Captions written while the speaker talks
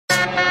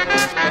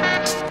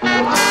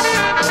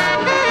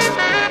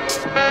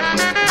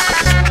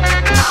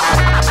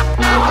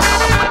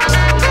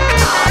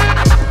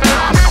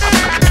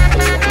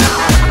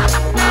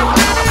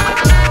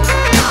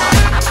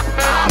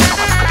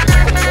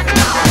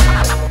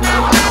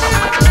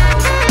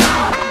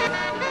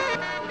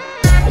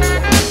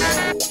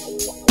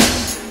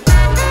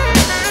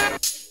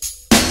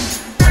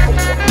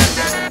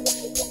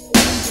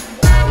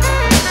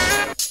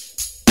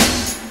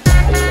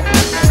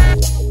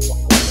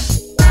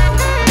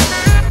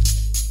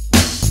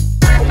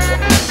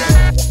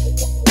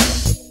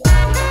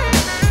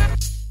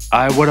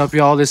right, what up,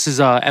 y'all? This is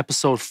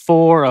episode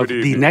 4 of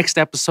the next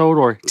episode,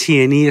 or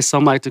TNE, as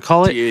some like to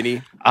call it.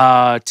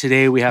 TNE.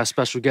 Today we have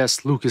special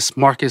guest Lucas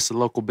Marquez, a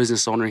local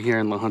business owner here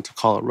in La Junta,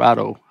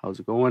 Colorado. How's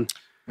it going?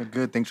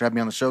 Good. Thanks for having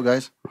me on the show,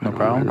 guys. No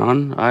problem. Right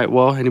on. All right.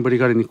 Well, anybody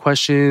got any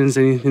questions?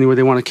 Anywhere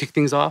they want to kick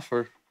things off?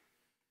 Or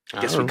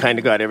I guess we kind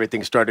of got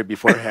everything started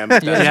beforehand.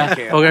 yeah.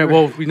 Okay.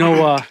 Well, we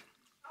know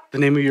the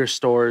name of your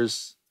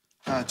stores.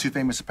 Too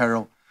Famous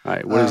Apparel. All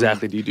right. What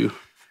exactly do you do?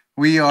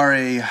 We are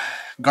a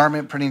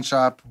garment printing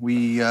shop.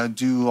 We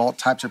do all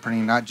types of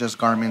printing, not just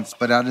garments,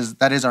 but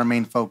that is our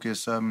main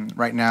focus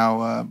right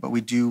now. But we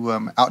do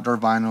outdoor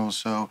vinyl,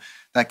 so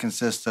that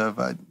consists of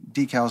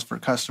decals for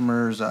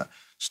customers,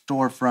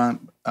 storefront.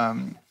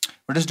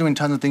 We're just doing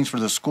tons of things for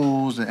the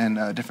schools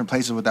and different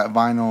places with that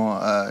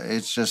vinyl.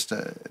 It's just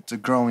it's a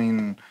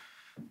growing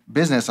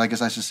business, I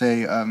guess I should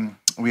say.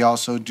 We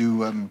also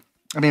do.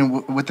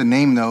 With the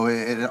name though,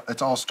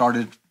 it's all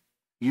started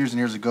years and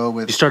years ago.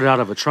 You started out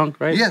of a trunk,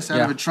 right? Yes,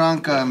 out of a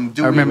trunk. Doing,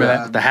 I remember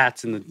that. The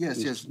hats and the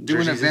yes.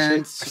 Doing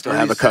events. I still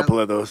have a couple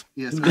of those.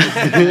 Yes.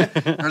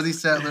 Early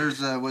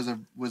Settlers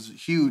was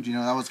huge. You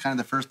know, that was kind of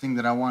the first thing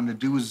that I wanted to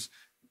do. Was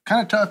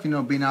kind of tough, you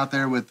know, being out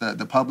there with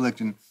the public,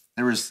 and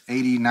there was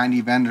 80,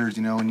 90 vendors,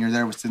 you know, and you're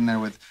there sitting there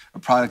with a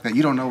product that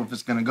you don't know if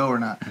it's going to go or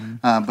not.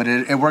 Mm-hmm. But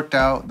it worked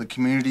out. The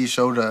community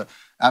showed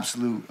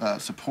absolute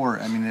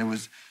support. I mean,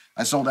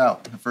 I sold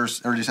out the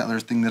first Early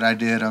Settlers thing that I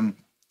did.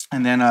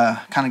 And then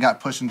kind of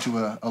got pushed into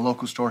a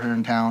local store here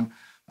in town.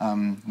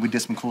 We did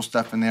some cool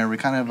stuff in there. We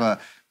kind of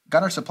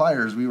got our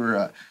suppliers. We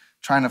were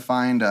trying to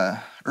find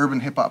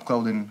urban hip-hop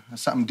clothing,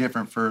 something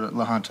different for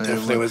La Junta.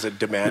 Definitely was a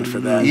demand for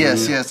that.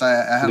 Yes.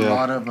 I had a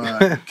lot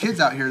of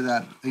kids out here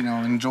that, you know,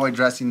 enjoy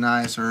dressing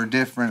nice or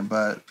different,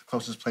 but the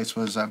closest place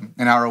was an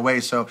hour away.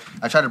 So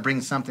I tried to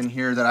bring something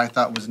here that I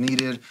thought was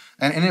needed.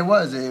 And it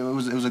was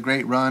a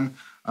great run.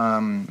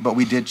 But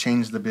we did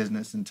change the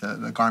business into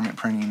the garment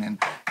printing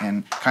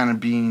and kind of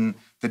being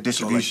the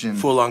distribution. So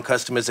like full-on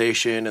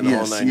customization and the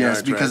whole nine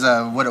yards, because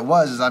right? What it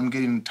was is I'm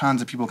getting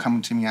tons of people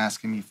coming to me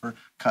asking me for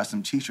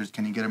custom T-shirts.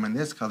 Can you get them in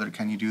this color?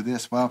 Can you do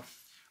this? Well,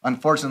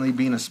 unfortunately,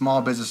 being a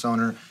small business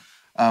owner,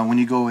 when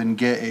you go and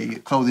get a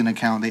clothing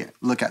account, they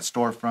look at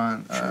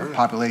storefront,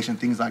 population,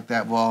 things like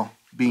that. Well,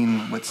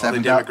 being with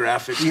 7,000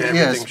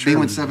 demographics, being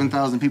with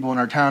 7,000 people in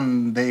our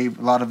town, a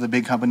lot of the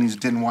big companies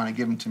didn't want to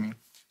give them to me.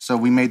 So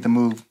we made the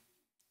move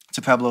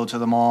to Pueblo, to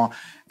the mall,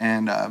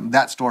 and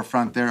that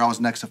storefront there, I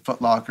was next to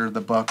Foot Locker, The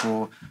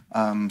Buckle,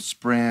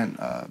 Sprint,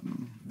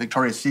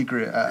 Victoria's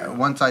Secret.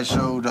 Once I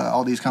showed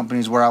all these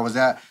companies where I was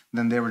at,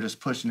 then they were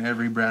just pushing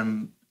every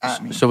brand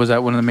at me. So was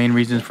that one of the main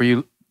reasons for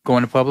you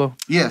going to Pueblo?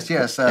 Yes.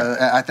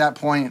 At that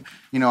point,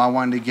 you know, I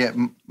wanted to get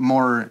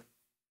more.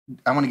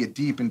 I want to get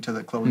deep into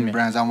the clothing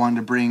brands. I wanted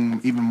to bring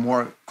even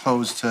more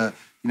clothes to,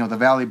 you know, the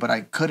Valley, but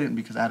I couldn't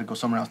because I had to go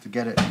somewhere else to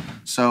get it.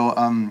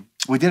 So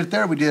we did it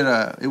there.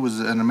 It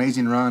was an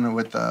amazing run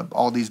with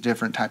all these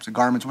different types of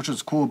garments, which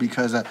was cool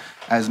because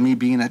as me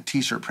being a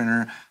T-shirt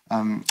printer,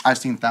 I've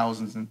seen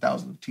thousands and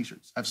thousands of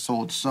T-shirts. I've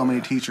sold so many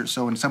T-shirts.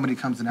 So when somebody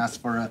comes and asks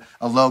for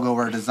a logo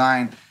or a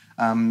design,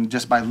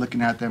 just by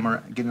looking at them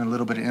or getting a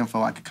little bit of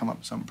info, I could come up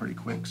with something pretty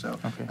quick. So,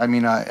 I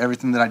mean,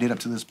 everything that I did up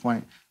to this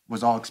point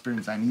was all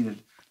experience I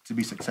needed to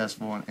be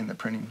successful in the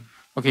printing.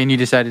 Okay, and you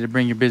decided to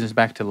bring your business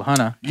back to La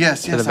Junta.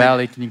 Yes. To the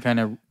Valley. Can you kind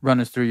of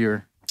run us through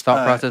your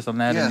thought process on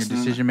that and your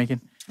decision making?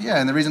 Yeah,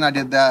 and the reason I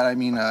did that, I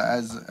mean,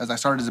 as I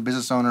started as a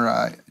business owner,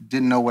 I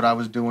didn't know what I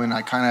was doing.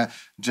 I kind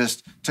of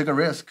just took a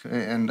risk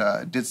and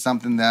did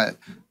something that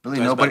really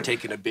nobody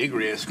taking a big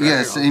risk. Right?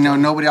 Yes, you know,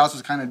 nobody else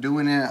was kind of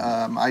doing it.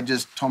 I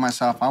just told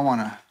myself I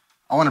want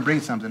to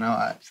bring something.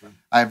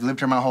 I've lived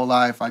here my whole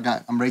life.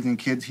 I'm raising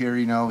kids here,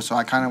 you know, so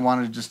I kind of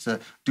wanted just to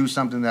do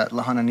something that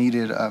La Junta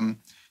needed.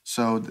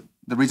 So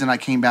the reason I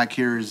came back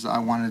here is I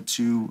wanted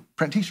to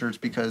print T-shirts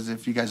because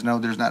if you guys know,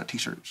 there's not a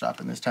T-shirt shop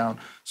in this town.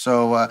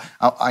 So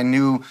I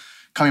knew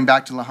coming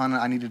back to La Junta,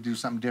 I needed to do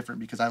something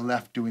different because I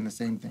left doing the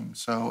same thing.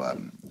 So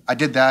I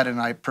did that,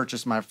 and I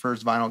purchased my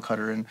first vinyl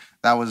cutter, and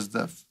that was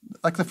the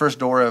first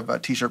door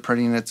of T-shirt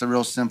printing. It's a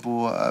real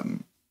simple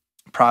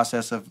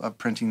process of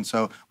printing.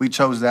 So we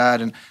chose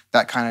that, and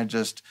that kind of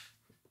just,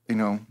 you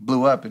know,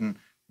 blew up. And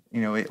you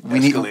know, we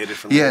needed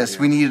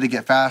to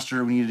get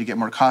faster. We needed to get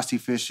more cost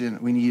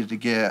efficient. We needed to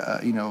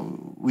get,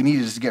 we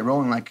needed to get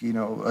rolling like, you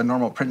know, a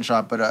normal print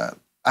shop. But I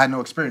had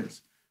no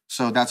experience,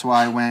 so that's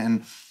why I went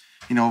and,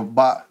 you know,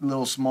 bought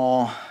little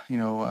small, you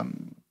know,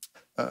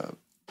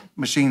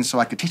 machines so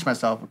I could teach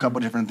myself a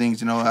couple different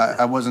things. You know,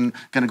 I wasn't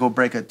gonna go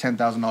break a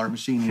 $10,000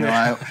 machine. You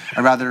know,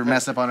 I'd rather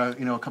mess up on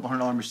a couple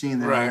 $100 machine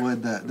than I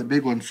would the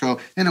big one. So,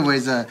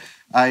 anyways,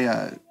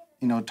 I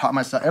taught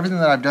myself everything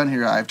that I've done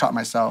here. I've taught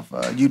myself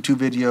YouTube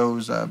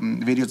videos,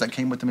 videos that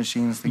came with the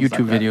machines. Things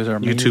YouTube like videos are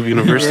amazing. YouTube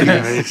University.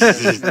 I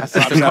fixed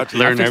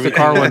the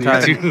car one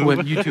time with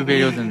YouTube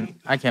videos, and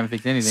I can't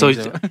fix anything. So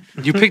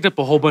you picked up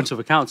a whole bunch of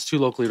accounts too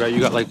locally, right? You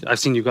got I've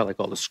seen you got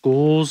all the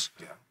schools.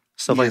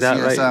 stuff like that,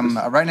 yes.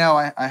 right? Right now,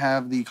 I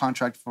have the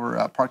contract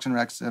for Parks and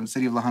Recs,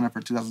 City of La Junta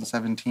for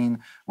 2017,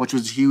 which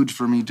was huge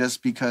for me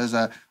just because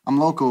I'm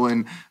local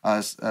and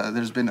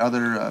there's been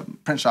other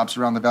print shops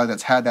around the valley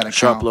that's had that account.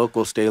 Shop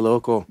local, stay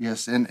local.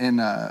 Yes,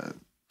 and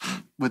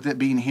with it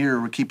being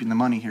here, we're keeping the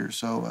money here.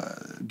 So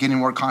getting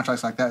more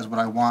contracts like that is what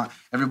I want.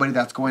 Everybody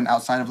that's going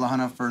outside of La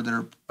Junta for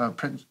their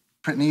print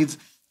needs,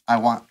 I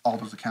want all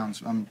those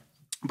accounts.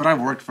 But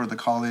I've worked for the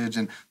college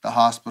and the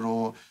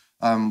hospital.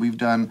 We've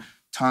done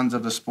tons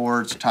of the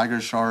sports,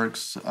 Tigers,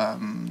 Sharks,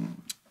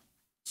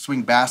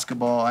 swing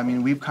basketball. I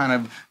mean, we've kind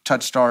of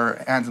touched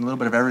our hands in a little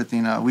bit of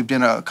everything. We've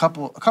done a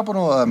couple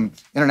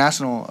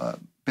international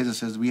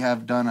businesses. We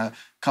have done a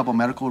couple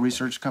medical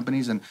research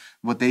companies, and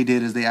what they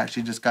did is they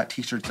actually just got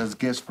T-shirts as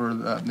gifts for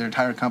their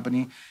entire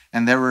company,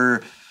 and there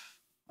were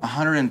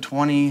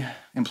 120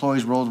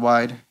 employees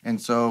worldwide, and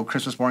so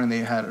Christmas morning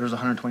there was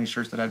 120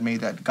 shirts that I'd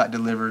made that got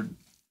delivered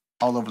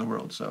all over the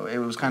world. So it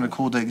was kind of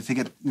cool to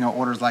get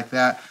orders like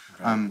that.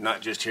 Not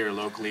just here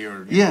locally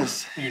or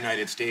yes,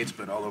 United States,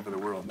 but all over the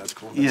world. That's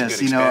cool.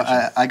 That's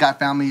yes, I got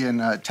family in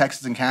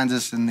Texas and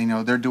Kansas, and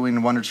they're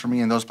doing wonders for me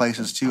in those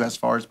places too, as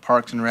far as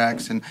Parks and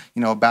Recs and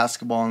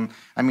basketball. And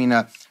I mean,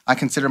 I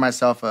consider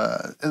myself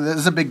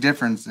there's a big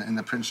difference in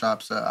the print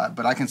shops,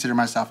 but I consider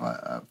myself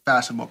a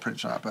fashionable print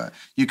shop.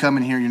 You come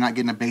in here, you're not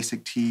getting a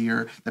basic tee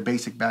or the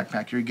basic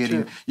backpack. You're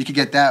getting you could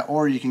get that,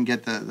 or you can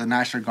get the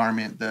nicer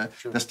garment, the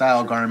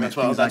style garment.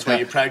 That's what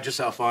you pride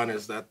yourself on,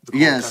 is that the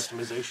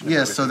customization.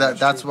 Yes, so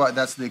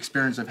that's the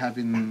experience of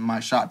having my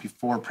shop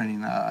before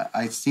printing.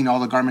 I've seen all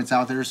the garments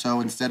out there,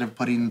 so instead of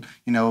putting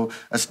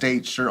a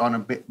state shirt on a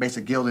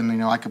basic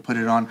Gildan, I could put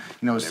it on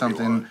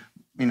something,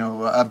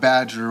 a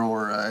Badger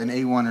or an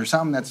A1 or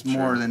something that's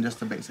more than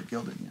just a basic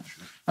Gildan. Yeah.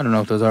 I don't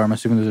know if those are. I'm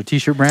assuming those are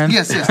T-shirt brands.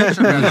 Yes, T-shirt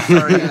brands.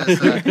 I'm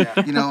sorry,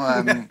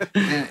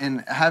 yes.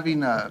 And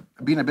having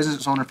being a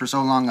business owner for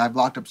so long, I've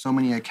locked up so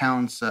many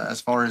accounts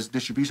as far as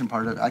distribution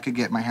part of it. I could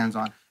get my hands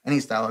on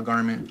any style of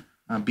garment,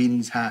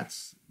 beanies,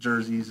 hats,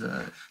 jerseys.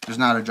 There's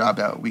not a job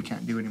that we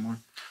can't do anymore.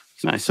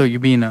 Nice. So you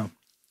being a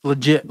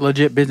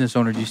legit business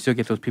owner, do you still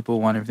get those people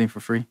who want everything for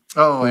free?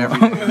 Oh,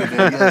 everything.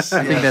 Yes.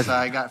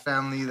 I got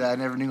family that I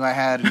never knew I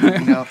had.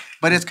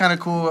 But it's kind of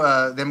cool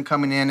them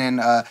coming in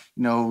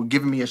and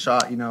giving me a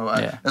shot.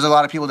 There's a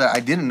lot of people that I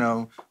didn't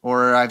know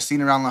or I've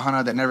seen around La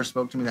Junta that never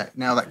spoke to me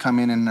that come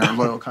in and are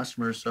loyal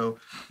customers. So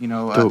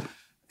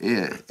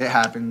it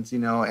happens,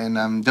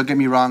 and don't get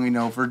me wrong,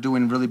 if we're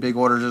doing really big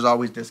orders, there's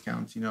always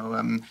discounts,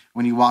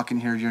 when you walk in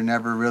here, you're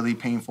never really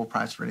paying full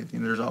price for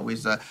anything. There's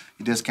always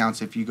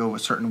discounts if you go a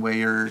certain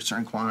way or a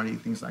certain quantity,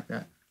 things like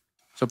that.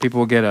 So people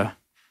will get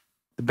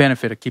the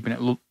benefit of keeping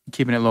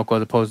it local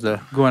as opposed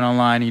to going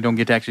online. You don't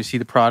get to actually see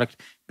the product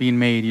being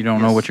made. You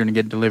don't know what you're going to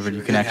get delivered.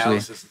 You can actually,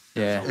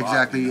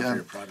 exactly.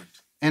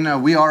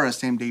 And we are a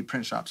same-day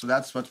print shop, so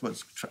that's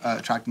what's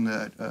attracting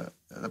the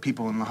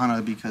people in La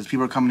Junta, because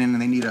people are coming in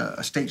and they need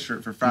a state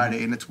shirt for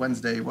Friday, and it's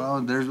Wednesday.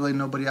 Well, there's really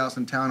nobody else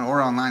in town or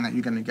online that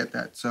you're going to get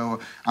that. So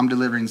I'm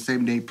delivering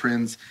same-day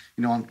prints,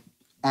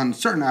 on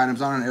certain items,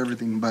 not on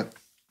everything, but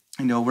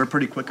we're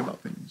pretty quick about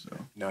things. So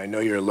now I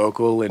know you're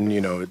local and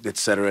et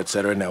cetera, et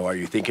cetera. Now, are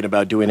you thinking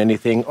about doing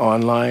anything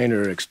online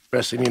or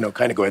expressing,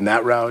 kind of going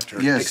that route or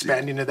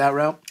expanding to that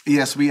route?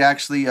 Yes, we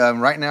actually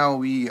right now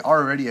we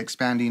are already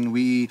expanding.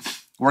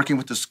 Working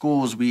with the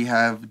schools, we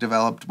have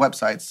developed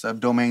websites,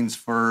 domains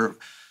for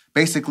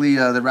basically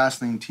the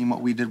wrestling team.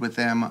 What we did with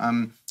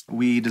them,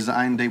 we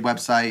designed a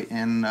website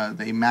and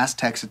they mass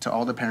texted to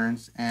all the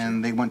parents,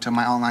 and they went to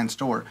my online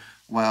store.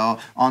 Well,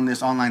 on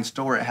this online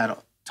store, it had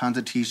tons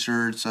of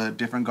T-shirts,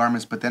 different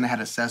garments, but then it had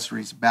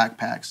accessories,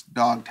 backpacks,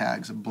 dog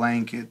tags,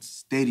 blankets,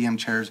 stadium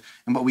chairs.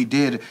 And what we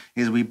did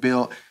is we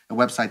built a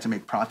website to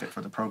make profit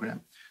for the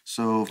program.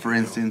 So, for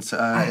instance,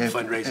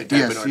 fundraising.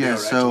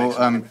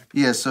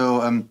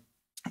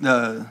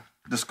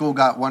 The school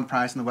got one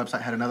price and the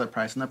website had another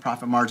price, and the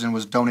profit margin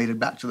was donated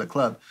back to the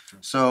club.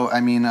 So, I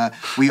mean,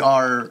 we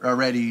are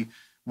already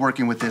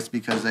working with this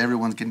because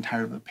everyone's getting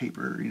tired of the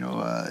paper,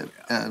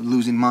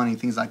 losing money,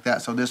 things like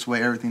that. So this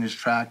way, everything is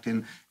tracked,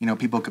 and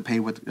people could pay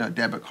with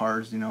debit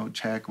cards,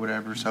 check,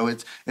 whatever. So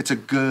it's a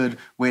good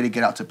way to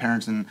get out to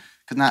parents, and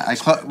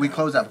because we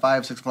close at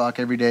 5, 6 o'clock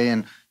every day,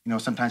 and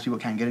sometimes people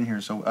can't get in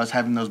here. So us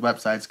having those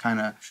websites kind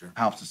of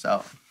helps us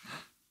out.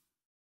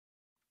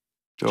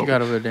 What you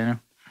got over there, Daniel?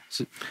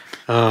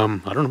 I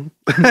don't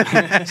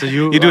know. So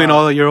you're doing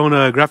all your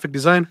own graphic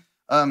design?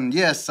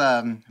 Yes,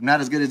 I'm not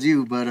as good as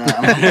you, but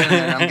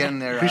I'm getting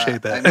there.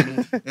 Appreciate that. I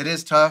mean, it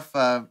is tough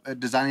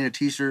designing a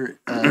T-shirt,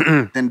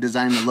 then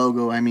designing the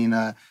logo. I mean,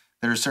 there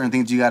are certain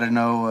things you got to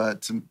know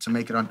to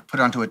make it put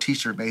it onto a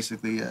T-shirt,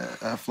 basically.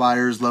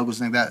 Flyers, logos,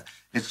 things like that.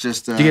 It's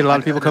just. Do you get a lot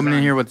of people coming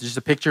in here with just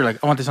a picture,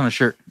 like, I want this on a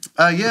shirt?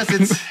 Yes,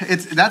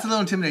 it's that's a little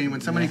intimidating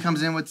when somebody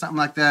comes in with something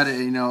like that.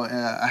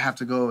 I have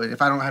to go.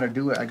 If I don't know how to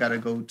do it, I got to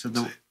go to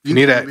the. You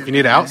need to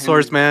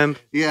outsource, man.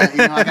 Yeah,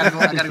 I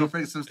gotta go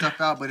figure some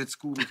stuff out. But it's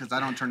cool because I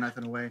don't turn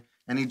nothing away.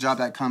 Any job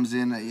that comes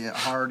in,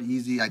 hard,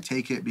 easy, I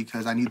take it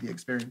because I need the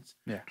experience.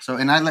 Yeah. So,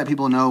 and I let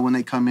people know when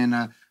they come in.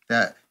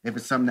 that if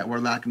it's something that we're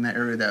lacking in that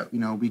area, that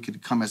we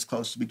could come as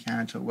close as we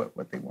can to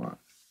what they want.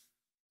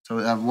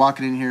 So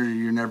walking in here,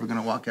 you're never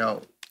gonna walk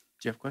out. Do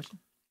you have a question?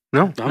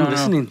 No, I'm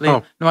listening.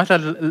 No, I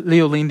thought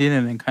Leo leaned in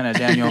and then kind of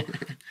Daniel.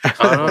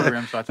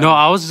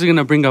 I was just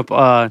gonna bring up.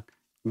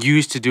 You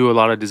used to do a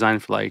lot of design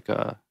for like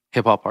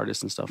hip hop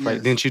artists and stuff, right?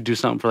 Yes. Didn't you do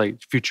something for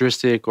like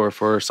futuristic or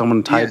for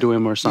someone tied to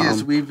him or something?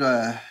 Yes, we've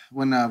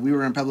when we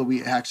were in Pueblo,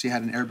 we actually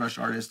had an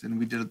airbrush artist, and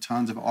we did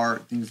tons of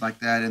art, things like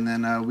that. And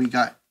then we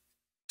got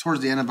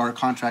towards the end of our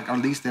contract, or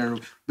at least there,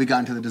 we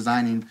got into the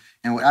designing.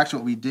 And what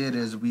we did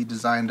is we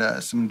designed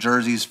some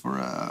jerseys for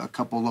a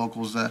couple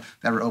locals that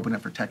were open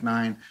up for Tech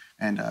 9.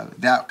 And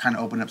that kind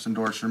of opened up some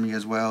doors for me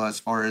as well, as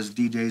far as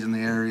DJs in the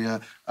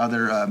area,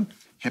 other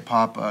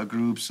hip-hop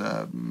groups,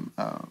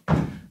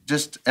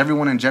 just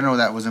everyone in general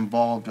that was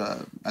involved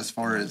as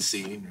far as...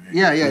 scene, right?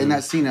 Yeah, in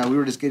that scene. We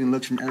were just getting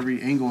looks from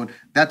every angle. And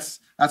that's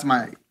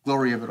my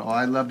glory of it all.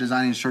 I love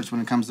designing shirts when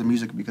it comes to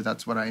music because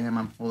that's what I am.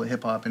 I'm full of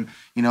hip-hop. And,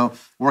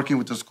 working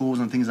with the schools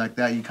and things like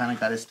that, you kind of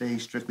got to stay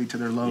strictly to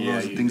their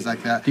logos and things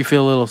like that. Do you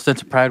feel a little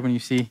sense of pride when you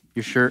see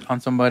your shirt on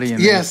somebody?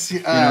 And yes,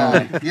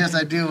 yes,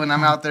 I do. When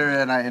I'm out there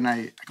and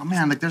I go,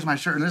 man, like there's my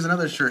shirt and there's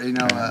another shirt.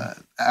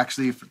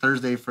 Actually, for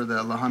Thursday for the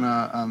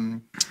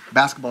Lahana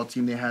basketball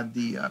team, they had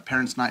the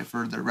parents' night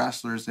for their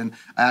wrestlers, and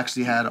I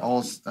actually had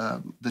all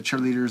the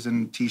cheerleaders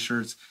in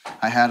T-shirts.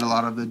 I had a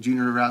lot of the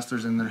junior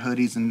wrestlers in their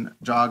hoodies and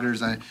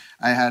joggers.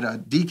 I had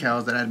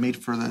decals that I had made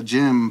for the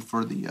gym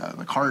for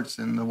the carts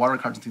and the water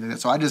carts and things like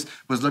that. So I just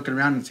was looking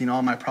around and seeing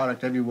all my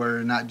product everywhere,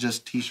 and not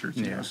just T-shirts.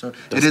 So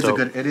it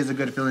is a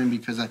good feeling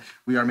because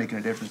we are making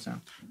a difference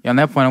now. Yeah, on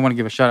that point, I want to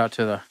give a shout out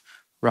to the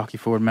Rocky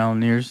Ford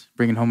Mountaineers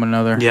bringing home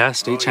another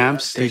state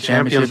champs. State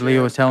championship.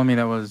 Leo was telling me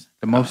that was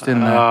the most in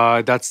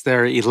the... That's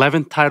their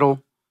 11th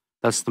title.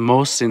 That's the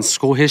most in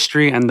school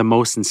history and the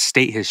most in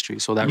state history.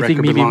 So that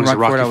record belongs to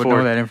Rocky Ford. I would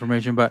know that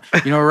information, but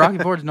Rocky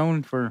Ford's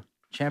known for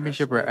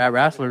championship at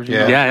wrestlers.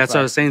 That's what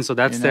I was saying. So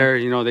that's their,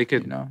 they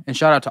could, and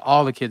shout out to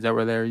all the kids that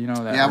were there.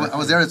 I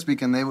was there this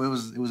weekend. It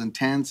was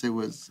intense. It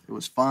was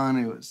fun.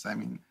 It was, a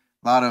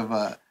lot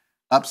of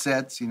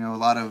upsets. A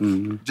lot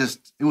of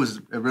just. It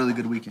was a really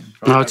good weekend.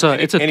 No, it's a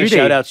any 3-day.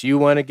 shout outs you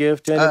want to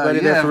give to anybody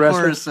there for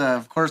wrestling?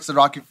 Of course, the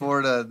Rocky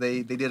Ford.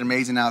 They did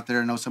amazing out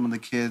there. I know some of the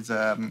kids.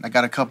 I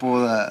got a couple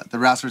of the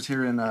wrestlers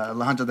here in La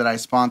Junta that I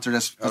sponsored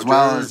as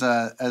well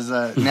as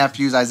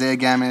nephews, Isaiah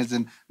Gamez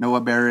and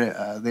Noah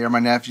Barrett. They are my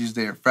nephews.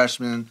 They are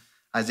freshmen.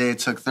 Isaiah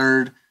took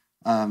third.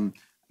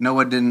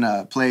 Noah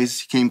didn't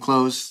place. He came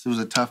close. It was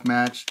a tough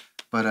match,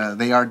 but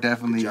they are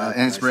definitely an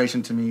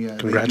inspiration to me.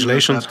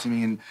 Congratulations to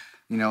me, and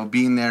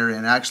being there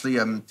and actually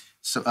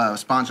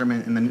sponsor them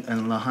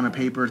in La Junta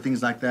paper,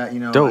 things like that.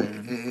 Dope.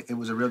 It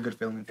was a real good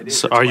feeling.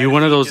 So are you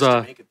one of those?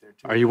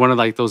 Are you one of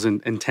like those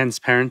intense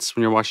parents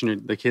when you're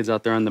watching the kids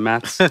out there on the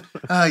mats? Yeah,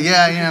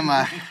 I am.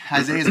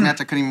 Isaiah's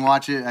match, I couldn't even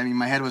watch it. I mean,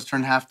 my head was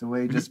turned half the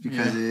way just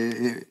because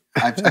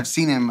I've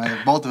seen him,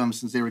 both of them,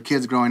 since they were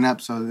kids growing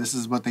up. So this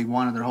is what they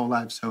wanted their whole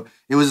life. So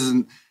it was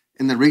in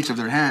the reach of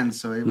their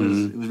hands. So it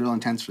was real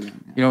intense for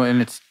them. Yeah.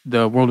 And it's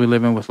the world we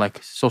live in with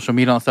like social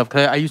media and stuff.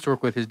 Cause I used to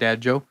work with his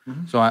dad, Joe.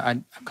 So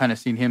I've kind of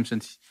seen him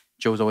since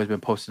Joe's always been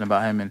posting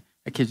about him, and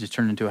that kid just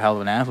turned into a hell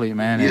of an athlete,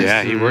 man.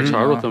 He works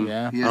hard with them.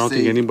 Yeah. I don't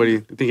think anybody.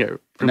 I think pretty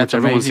much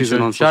everyone sees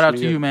it on social media. Shout out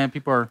to you, man.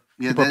 People are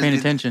paying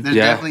attention. There's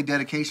definitely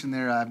dedication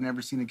there. I've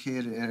never seen a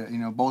kid.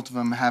 Both of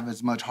them have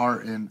as much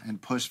heart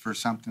and push for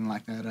something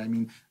like that. I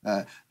mean,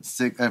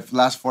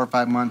 last 4 or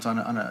 5 months on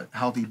a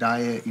healthy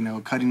diet.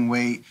 Cutting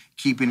weight,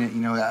 keeping it.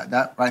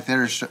 That right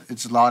there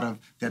it's a lot of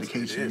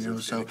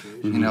dedication. So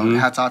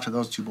hats off to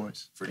those two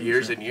boys for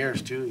years and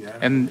years too. Yeah,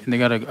 and they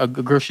got a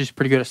girl. She's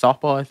pretty good at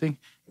softball, I think.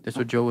 That's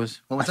what Joe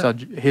was. I saw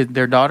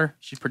their daughter.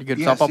 She's pretty good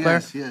softball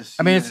player. Yes.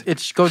 I mean,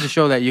 it goes to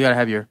show that you got to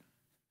have your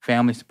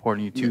family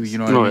supporting you too. You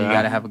know what I mean? You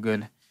got to have a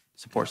good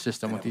support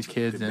system with these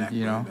kids, and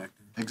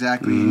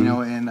exactly.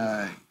 And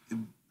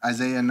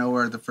Isaiah and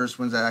Noah are the first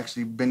ones that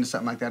actually been to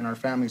something like that in our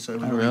family. So it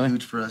was really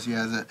huge for us.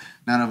 Yeah, that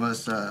none of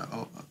us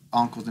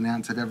uncles and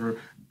aunts had ever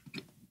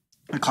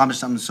accomplished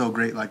something so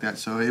great like that.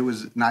 So it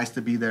was nice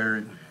to be there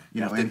and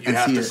and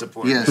see it.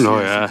 Support. Yes,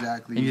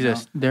 exactly.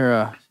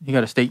 He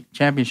got a state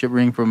championship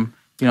ring from.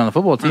 On the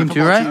football team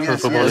too, right?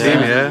 Yes, football team,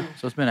 yeah.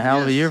 So it's been a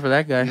hell of a year for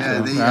that guy.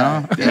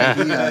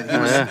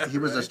 He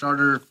was a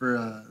starter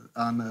for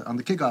on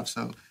the kickoff.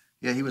 So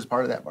he was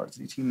part of that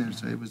varsity team there.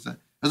 So it was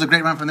a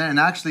great run from there. And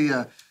actually,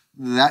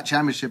 that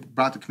championship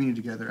brought the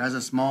community together. As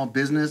a small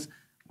business,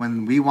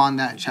 when we won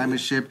that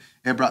championship,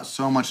 it brought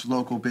so much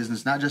local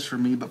business, not just for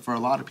me, but for a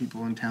lot of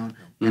people in town.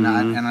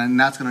 And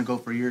that's going to go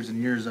for years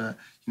and years.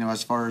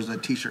 As far as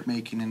T-shirt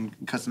making and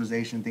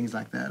customization, things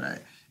like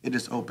that, it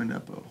just opened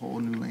up a whole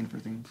new lane for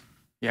things.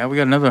 Yeah, we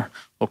got another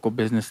local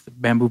business, the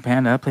Bamboo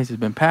Panda. That place has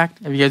been packed.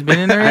 Have you guys been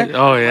in there yet?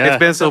 Oh, yeah. It's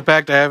been so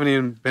packed I haven't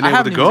even been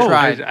able to go.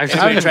 I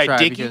haven't tried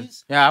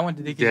Dickies? I went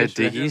to Dickies. Yeah,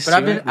 yesterday. Dickies. But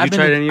I've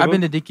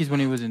been to to Dickies when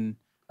he was in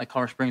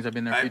Colorado Springs. I've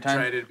been there a few times.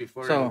 I've tried it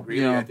before. So,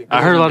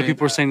 I heard a lot of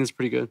people were saying it's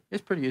pretty good.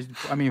 It's pretty good.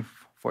 I mean,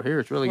 for here.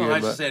 It's really Well, good. I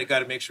But just said I got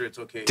to make sure it's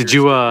okay. Did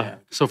here. you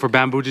so for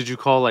Bamboo? Did you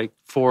call like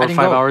 4 I or didn't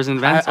 5 go. hours in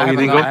advance? I you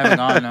haven't didn't gone, go. I haven't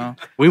gone. No.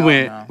 We No,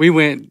 went. no. We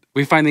went.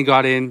 We finally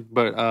got in,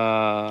 but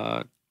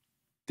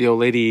the old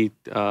lady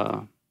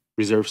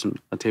reserved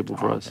a table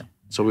for us, okay.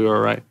 so we were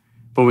all right.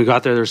 But when we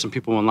got there were some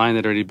people in line that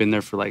had already been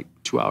there for like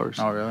 2 hours.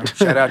 Oh, really?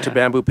 Shout out to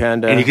Bamboo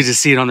Panda. And you could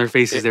just see it on their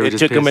faces. They were It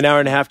just took them pissed. an hour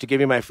and a half to give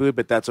me my food,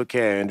 but that's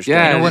okay. I understand.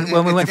 Yeah, You know,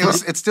 when we went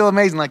it's still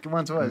amazing like it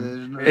once was.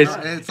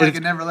 It's like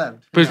it never left.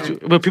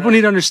 But people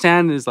need to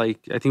understand is like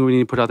I think we need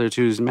to put out there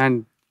too is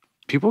man,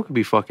 people could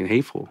be fucking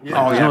hateful.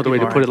 Yeah. Oh, you know the way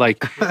to put it.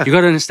 Like you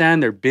got to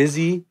understand they're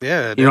busy.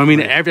 Yeah, you know what I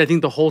mean. I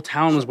think the whole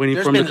town was waiting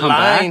There's for them been to come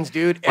back. lines,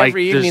 dude. Like,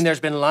 Every evening there's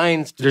been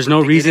lines. There's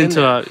no get reason in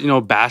there. to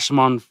bash them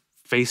on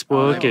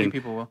Facebook yeah, and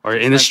people will. or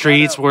in the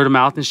streets, word of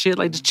mouth and shit.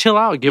 Like just chill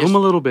out, give them a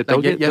little bit. Like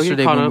They'll get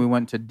yesterday caught when up. we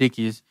went to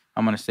Dickies,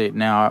 I'm gonna say it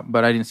now,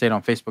 but I didn't say it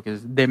on Facebook.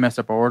 Is they messed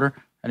up our order?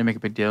 I didn't make a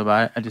big deal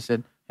about it. I just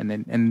said,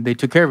 and they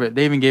took care of it.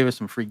 They even gave us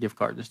some free gift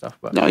cards and stuff.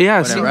 But No,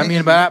 yeah, whatever. see, I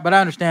mean, but I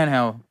understand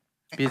how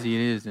busy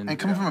it is, and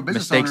coming from a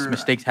business owner,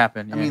 mistakes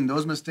happen. Yeah. I mean,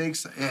 those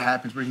mistakes, it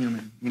happens. We're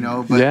human,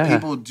 But Yeah.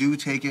 people do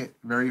take it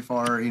very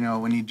far,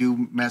 when you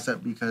do mess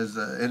up because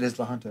it is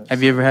La Junta.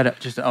 Have you ever had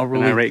just an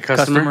unruly irate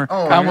customer?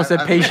 Oh, I almost said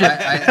patient.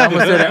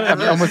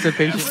 I almost said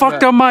patient.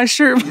 Fucked up my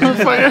shirt.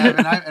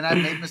 and I've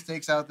made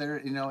mistakes out there,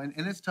 and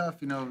it's tough,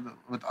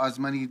 with as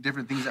many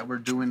different things that we're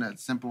doing, that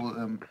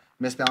simple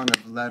misspelling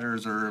of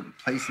letters or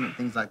placement,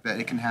 things like that.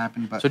 It can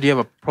happen. But So do you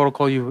have a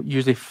protocol you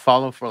usually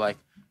follow for like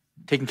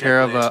taking care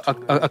of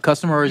a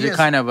customer, or is it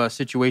kind of a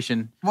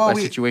situation by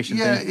situation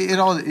thing?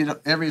 Yeah,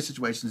 every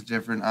situation is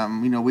different.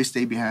 We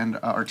stay behind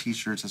our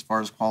T-shirts as far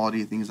as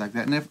quality, things like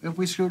that. And if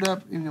we screwed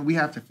up, we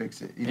have to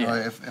fix it.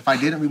 If I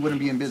didn't, we wouldn't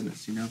be in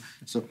business.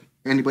 So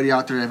anybody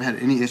out there that have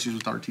had any issues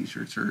with our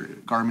T-shirts or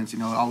garments,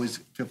 always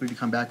feel free to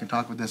come back and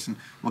talk with us, and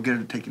we'll get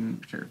it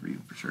taken care of for you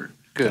for sure.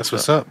 Good. That's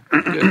what's up.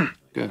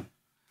 Good.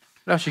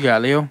 What else you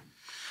got, Leo?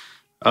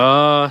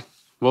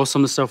 Well,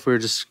 some of the stuff we were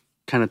just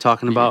kind of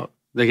talking about.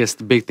 I guess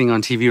the big thing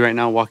on TV right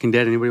now, Walking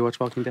Dead. Anybody watch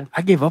Walking Dead?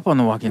 I gave up on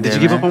The Walking Dead.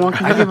 Did you give up on Walking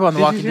Dead? I gave up on The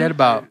Walking Dead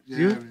about...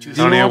 You I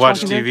don't even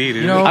watch TV,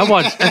 dude.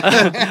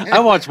 I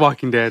watched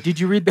Walking Dead.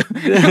 Did you read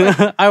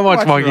the... I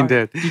watched Walking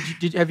Dead.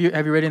 Have you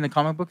read any of the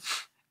comic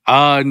books?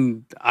 I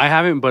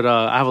haven't, but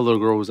I have a little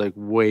girl who's like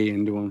way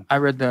into them. I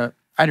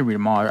didn't read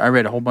them all. I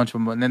read a whole bunch of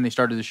them, and then they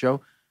started the show,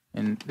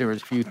 and there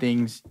was a few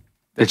things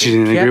That you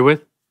didn't agree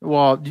with?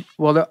 Well,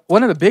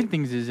 one of the big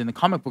things is in the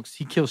comic books,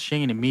 he kills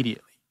Shane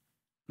immediately.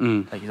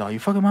 Like he's all, "You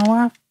fucking my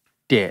wife?"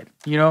 Dead.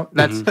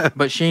 That's.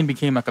 But Shane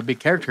became like a big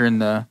character in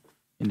the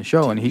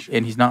show, and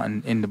he's not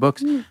in the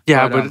books.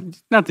 Yeah, but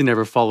nothing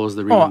ever follows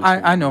the reading. Oh,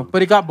 I know,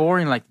 but it got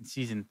boring like in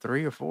season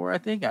 3 or 4. I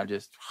think I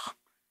just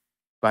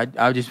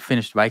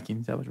finished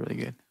Vikings. That was really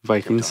good.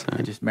 Vikings.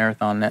 I just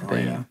marathon that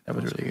thing. Yeah. That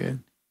was really good.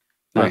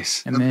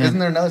 Nice. And then, Isn't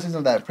there another season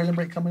of that Prison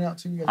Break coming out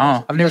too?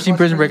 Oh, I've never seen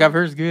Prison Break. I've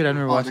heard it's good. I've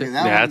never watched it.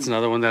 Yeah, that's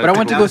another one that. But I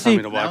went to go see.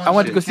 watch. I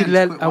went to go see.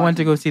 I went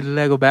to go see the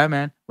Lego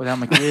Batman without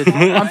my kids.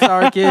 I'm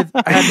sorry, kids.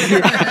 I had to see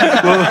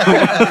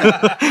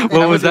it.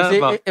 What was that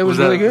about? It was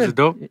really good. Was it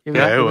dope?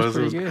 Yeah, it was.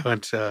 pretty I good.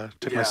 went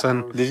took my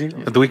son Did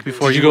you? the week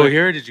before. Did you go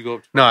here? Or did you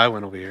go No, I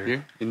went over here.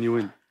 here? And you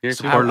went here.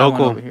 Support I went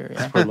local. over here,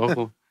 yeah. Support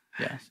local.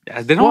 Yes.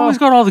 Yeah, they don't always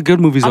got all the good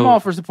movies. I'm though. all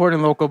for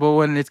supporting local, but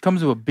when it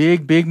comes to a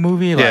big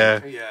movie, like, Yeah.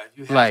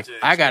 You have like to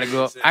I gotta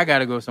go. experience it. I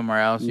gotta go somewhere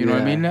else. You know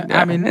what I mean? Yeah.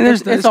 I mean, And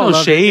there's it's no all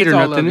love- shade it's or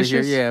all nothing, love it's to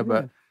hear, just- yeah,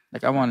 but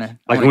like I wanna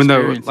Like when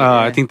experience it,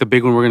 I yeah. think the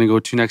big one we're gonna go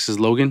to next is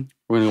Logan.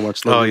 We're gonna go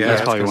watch Logan. Oh, yeah, That's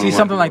that's probably gonna one see we're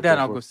something gonna like that.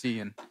 go I'll for. go see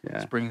in Yeah.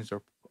 Springs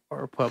or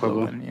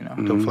Pueblo, and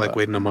Don't feel like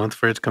waiting a month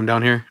for it to come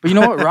down here. But you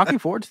know what? Rocky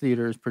Ford's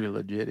theater is pretty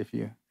legit. If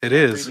you It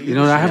is. You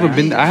know, I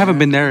haven't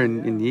been there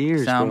in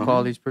years. sound bro.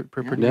 quality's pretty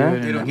Yeah. good. They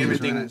and don't give it's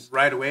everything really nice.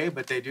 right away,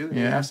 but they do.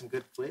 They Yeah. have some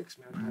good flicks,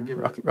 man. I'll give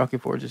it Rocky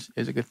Ford is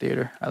a good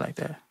theater. I like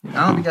that. I don't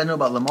know if you guys know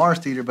about Lamar's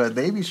theater, but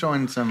they be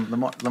showing some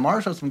Lamar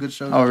shows some good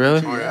shows. Oh,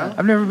 really? too, yeah.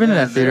 I've never been to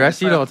that theater. I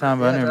see it all the time,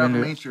 but I've they're never on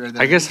been to Main it. Street right I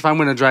there. guess if I'm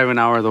gonna drive an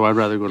hour though, I'd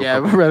rather go to. Yeah, I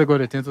Pueblo. would rather go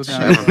to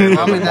Tinseltown. Been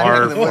to I'm in that Lamar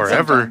neck of the woods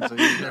forever. sometimes, so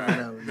you never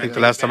know. I think the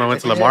last time I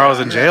went to Lamar, I was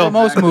in jail. Well,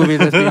 most movies,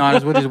 let's be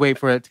honest, we'll just wait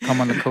for it to come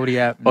on the Cody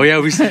app. Oh yeah,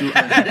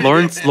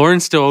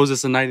 Lawrence still owes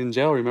us a night in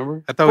jail.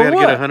 Remember? I thought we had to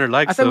For get what? 100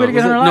 likes. I thought we had to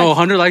get though. 100 No, likes.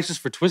 100 likes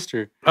just for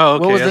Twister. Oh,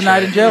 okay. What was the that's night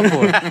right. in jail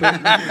for?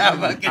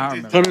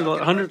 I don't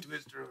remember.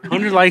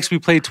 100 likes. We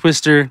played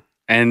Twister,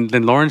 and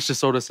then Lawrence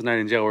just owed us a night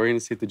in jail. We're gonna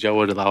see if the jail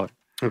would allow it.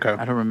 Okay.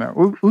 I don't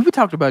remember. We've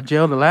talked about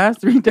jail the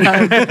last 3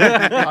 times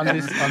on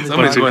this.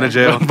 Somebody's going to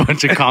jail. A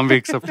bunch of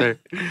convicts up there.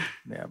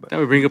 Yeah, but Then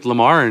we bring up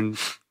Lamar and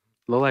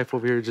Lowlife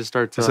over here just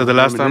starts. So the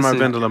last time I've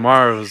been to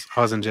Lamar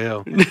I was in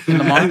jail.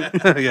 Lamar,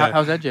 Yeah.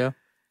 how's that jail?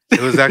 It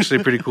was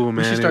actually pretty cool, We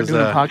man. should It start was,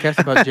 doing a podcast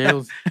about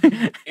jails,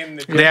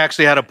 they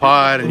actually had a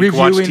pod and you could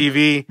watch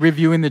Reviewing- TV.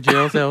 reviewing the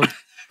jail cells.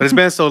 But it's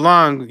been so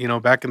long,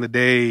 back in the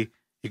day,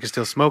 you could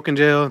still smoke in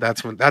jail.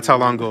 That's how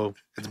long ago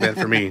it's been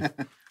for me.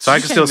 So I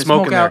can still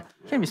smoke in there.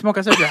 Can't even smoke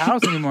outside your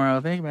house anymore. I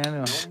think,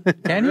 man.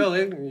 Can you?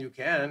 Really? You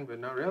can, but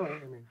not really.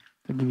 I mean,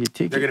 They'll give you a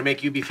ticket. they're going to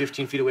make you be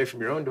 15 feet away from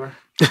your own door.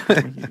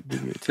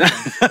 Give you a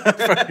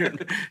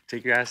ticket.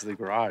 Take your ass to the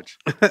garage.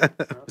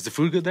 Is the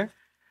food good there?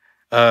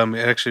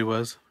 It actually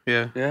was.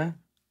 Yeah. Yeah.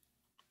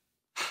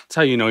 That's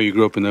how you know you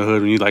grew up in the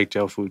hood when you like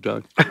jail food,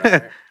 dog.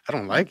 I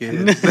don't like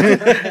it.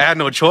 I had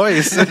no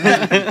choice.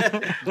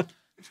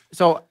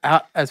 So,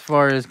 as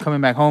far as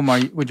coming back home,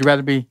 would you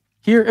rather be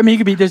here? I mean, you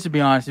could be just to be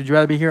honest. Would you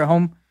rather be here at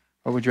home,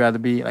 or would you rather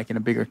be like in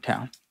a bigger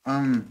town?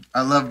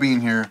 I love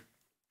being here.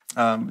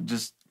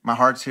 Just my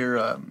heart's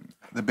here.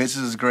 The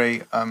business is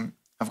great.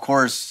 Of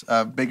course,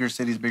 bigger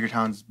cities, bigger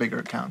towns, bigger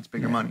accounts,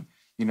 bigger money.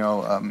 You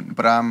know,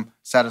 but I'm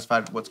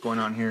satisfied with what's going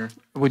on here.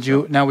 Would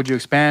you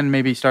expand?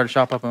 Maybe start a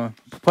shop up in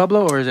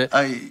Pueblo, or is it?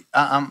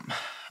 I'm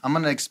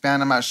gonna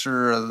expand. I'm not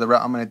sure the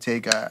route I'm gonna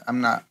take.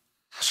 I'm not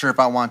sure if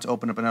I want to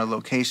open up another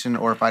location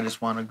or if I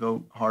just want to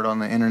go hard on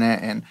the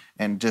internet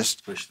and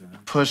just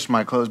push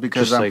my clothes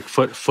because just like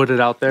foot it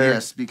out there.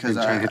 Yes, because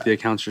try and hit the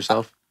accounts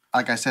yourself.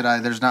 Like I said,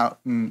 there's not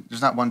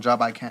one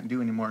job I can't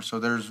do anymore. So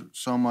there's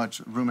so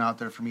much room out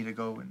there for me to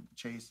go and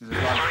chase. There's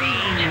a lot of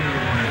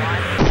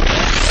things.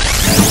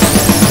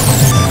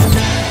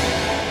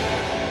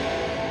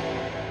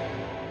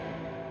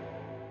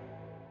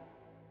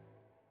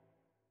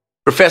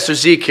 Professor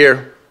Zeke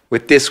here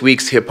with this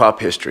week's hip hop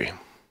history.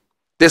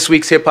 This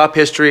week's hip hop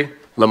history,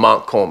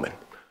 Lamont Coleman,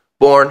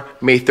 born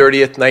May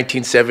 30th,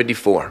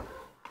 1974,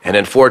 and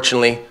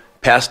unfortunately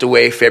passed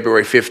away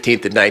February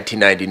 15th of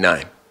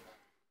 1999.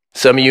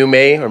 Some of you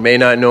may or may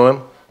not know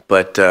him,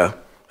 but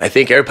I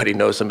think everybody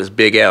knows him as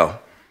Big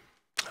L.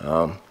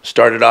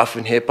 Started off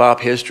in hip hop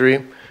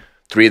history,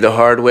 3 the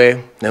Hard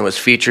Way, then was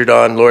featured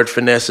on Lord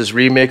Finesse's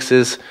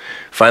remixes,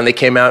 finally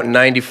came out in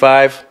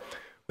 95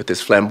 with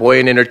his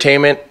Flamboyant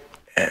Entertainment,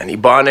 and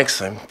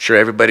Ebonics. I'm sure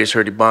everybody's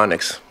heard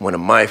Ebonics, one of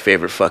my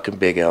favorite fucking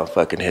Big L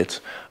fucking hits.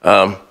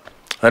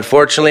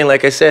 Unfortunately,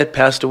 like I said,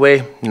 passed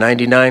away,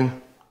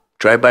 99,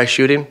 drive-by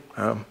shooting.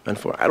 I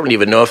don't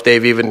even know if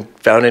they've even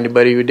found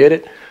anybody who did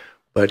it,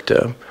 but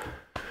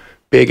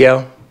Big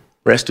L,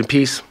 rest in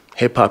peace,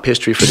 hip-hop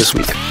history for this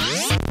week.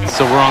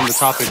 So we're on the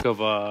topic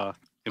of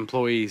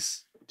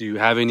employees. Do you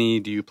have any?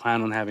 Do you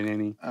plan on having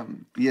any?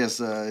 Yes,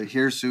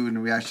 here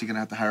soon we're actually going to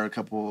have to hire a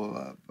couple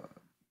of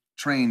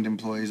trained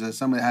employees.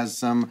 Somebody that has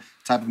some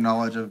type of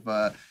knowledge of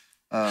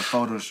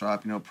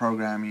Photoshop,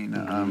 programming,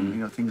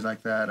 things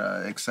like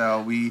that.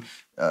 Excel.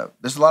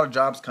 There's a lot of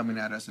jobs coming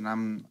at us, and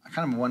I'm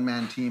kind of a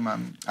one-man team. I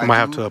might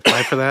have to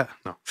apply for that.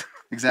 No.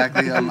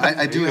 Exactly.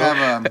 I do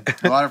have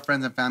a lot of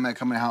friends and family that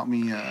come and help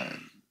me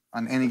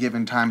on any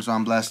given time. So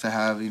I'm blessed to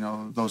have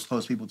those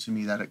close people to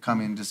me that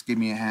come in, just give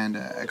me a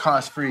hand,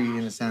 cost free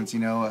in a sense,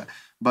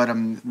 But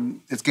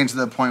it's getting to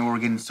the point where we're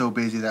getting so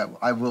busy that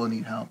I will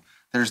need help.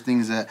 There's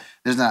things that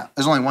there's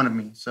only one of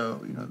me, so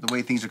the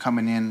way things are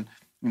coming in,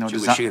 you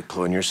wish you could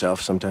clone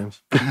yourself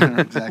sometimes.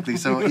 Exactly.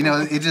 So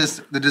it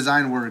just the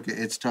design work,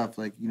 it's tough.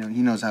 Like he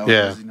knows how it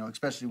is.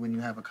 Especially when you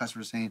have a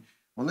customer saying,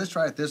 "Well, let's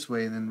try it this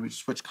way," and then we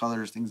switch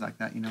colors, things like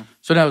that.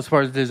 So now, as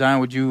far as design,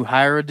 would you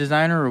hire a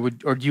designer,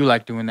 or do you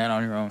like doing that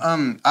on your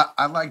own?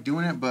 I like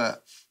doing it,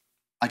 but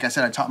like I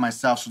said, I taught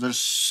myself, so there's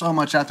so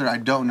much out there I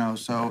don't know.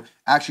 So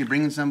actually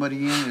bringing somebody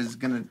in is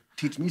gonna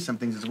teach me some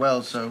things as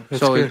well. So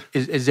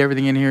is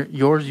everything in here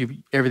yours?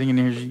 Everything in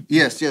here is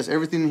Yes,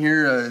 everything in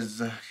here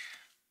is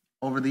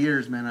over the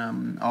years,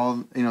 man.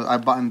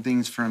 I've bought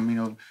things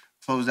from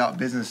closed out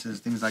businesses,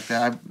 things like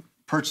that. I've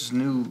purchased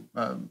new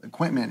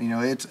equipment.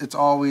 It's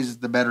always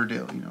the better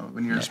deal.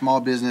 When you're a small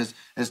business,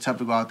 it's tough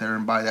to go out there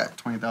and buy that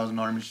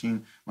 $20,000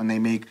 machine when they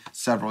make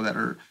several that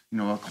are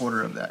a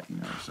quarter of that.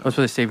 So. That's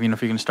what they say. If you're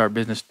going to start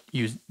business,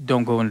 you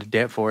don't go into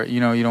debt for it. You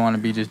don't want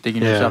to be just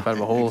digging yourself out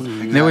of a hole.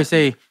 Exactly. And they always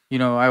say,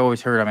 I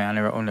always heard. I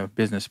never owned a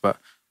business, but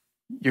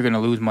you're going to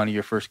lose money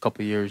your first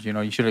couple of years.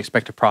 You should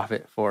expect a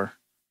profit for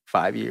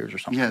 5 years or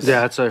something. Yes.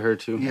 Yeah, that's what I heard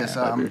too. Yes,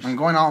 I'm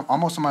going on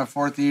almost on my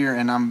 4th year,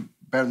 and I'm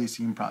barely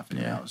seeing profit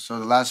now. So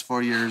the last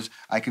 4 years,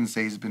 I can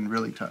say, has been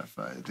really tough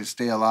to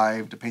stay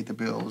alive, to pay the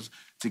bills,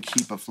 to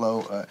keep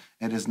afloat.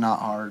 It is not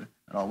hard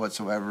at all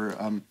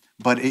whatsoever,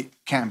 but it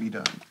can be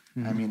done.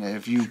 Mm-hmm. I mean,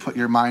 if you put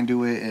your mind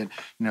to it, and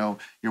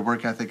your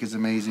work ethic is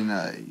amazing,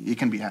 it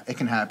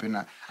can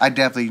happen. I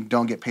definitely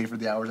don't get paid for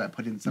the hours I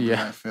put in something.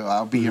 I feel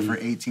I'll be here for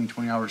 18,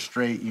 20 hours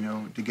straight,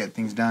 to get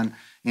things done.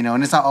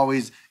 And it's not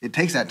always, it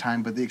takes that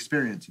time, but the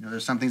experience,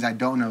 there's some things I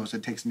don't know, so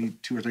it takes me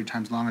 2 or 3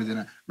 times longer than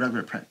a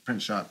regular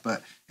print shop,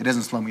 but it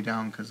doesn't slow me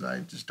down because I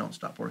just don't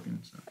stop working.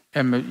 So.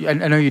 And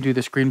I know you do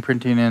the screen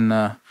printing and,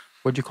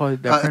 what'd you call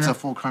it? It's a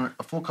full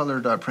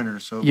colored printer.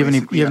 So you have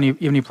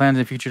any plans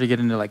in the future to get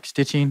into like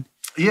stitching?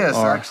 Yes,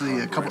 actually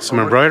a couple. Some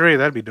embroidery,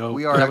 that'd be dope.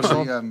 We are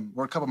actually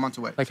we're a couple months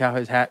away. Like how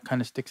his hat kind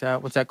of sticks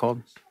out. What's that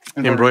called?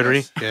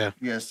 Embroidery. Yes. Yeah.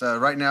 Yes.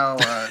 Right now,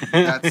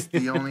 that's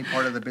the only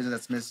part of the business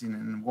that's missing,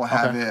 and we'll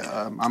have it.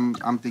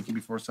 I'm thinking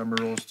before summer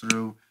rolls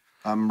through.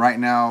 Right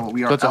now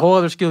we are. So it's a whole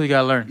other skill you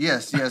gotta learn.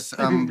 Yes.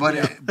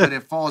 But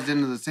it falls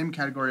into the same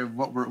category of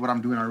what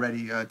I'm doing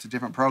already. It's a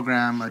different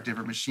program, a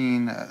different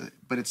machine,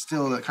 but it's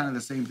still kind of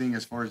the same thing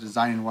as far as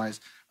designing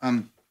wise.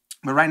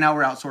 But right now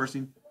we're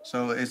outsourcing.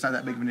 So it's not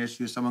that big of an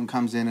issue. If someone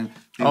comes in and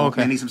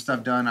they need some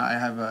stuff done, I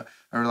have a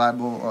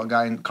reliable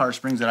guy in Colorado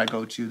Springs that I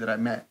go to that I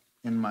met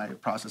in my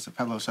process of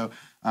Peblo. So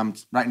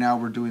right now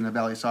we're doing the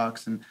Valley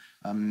socks, and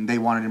they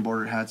wanted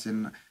embroidered hats,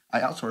 and I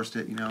outsourced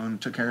it,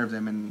 and took care of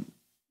them, and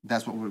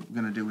that's what we're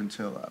gonna do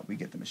until we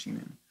get the machine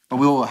in. But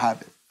we will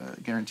have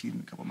it guaranteed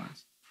in a couple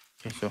months.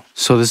 Okay,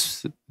 so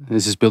this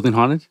is this building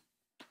haunted?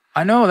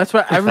 I know, that's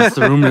what That's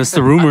the rumor. That's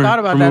the rumor. I thought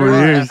about from that over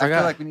earlier. here. I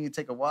feel like we need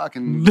to take a walk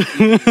and. Is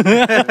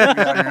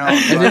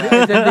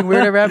anything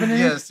weird ever happened?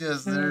 Yes.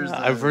 There's.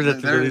 I've heard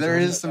that there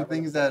is some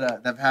things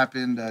that have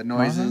happened.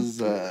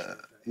 Noises,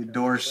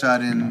 doors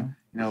shutting,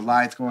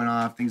 lights going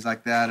off, things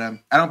like that.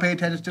 I don't pay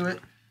attention to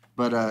it,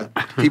 but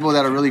people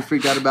that are really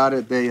freaked out about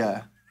it, they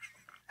Check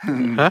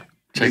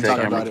they that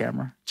talk about it.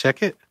 camera.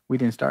 Check it. We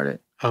didn't start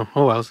it. Oh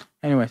well.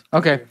 Anyways,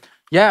 okay.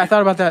 Yeah, I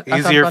thought about that.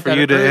 Easier for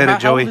you to edit, How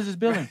Joey. old is this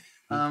building?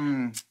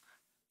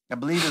 I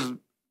believe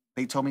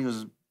they told me it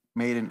was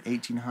made in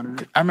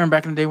 1800. I remember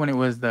back in the day when it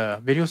was the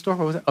video store.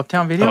 What was it?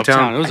 Uptown Video?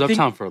 Uptown. It was I think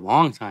Uptown for a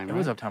long time. It right?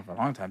 was Uptown for a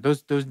long time.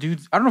 Those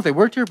dudes, I don't know if they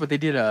worked here, but they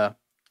did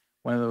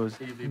one of those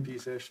EVP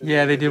session.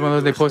 Yeah, they did one of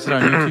those. They posted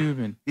on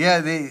YouTube and Yeah,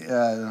 they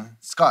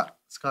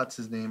Scott's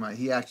his name.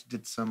 He actually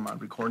did some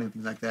recording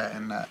things like that,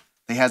 and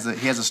he has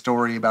a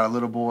story about a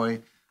little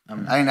boy.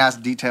 I didn't ask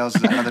details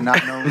because I'd rather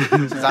not know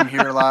since I'm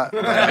here a lot.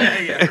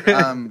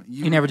 But,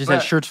 he never just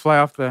had shirts fly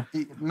off the.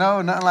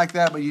 No, nothing like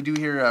that. But you do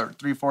hear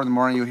 3, 4 in the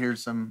morning. You'll hear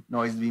some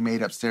noise be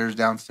made upstairs,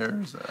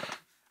 downstairs.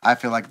 I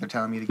feel like they're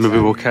telling me to. Maybe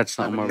we'll catch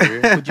something over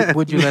here.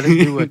 Would you let us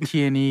do a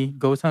TNE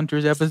Ghost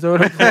Hunters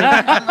episode?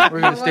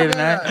 We're gonna stay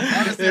tonight.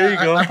 Honestly, there you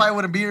go. I probably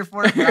wouldn't be here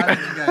for it, but I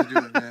think you guys do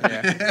it, man.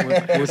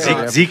 Yeah, we'll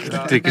see. Zeke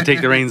could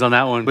take the reins on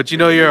that one. But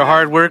you're a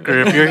hard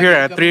worker. If you're here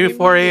at 3 or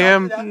 4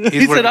 a.m.,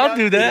 he said, "I'll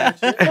do that."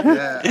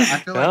 Yeah,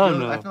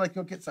 I feel like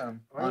you'll get some.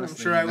 Honestly,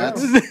 I'm sure I will.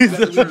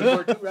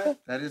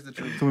 That is the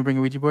truth. Can we bring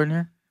a Ouija board in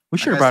here? We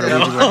should Like have brought a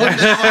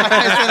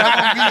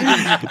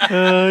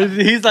Ouija board.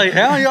 He's like,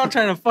 "Hell, y'all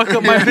trying to fuck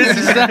up my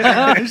business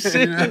now?"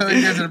 Shit. You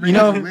guys are bringing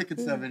some wicked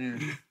stuff in here.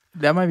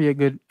 That might be a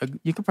good.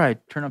 You could probably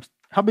turn up.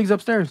 How big's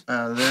upstairs?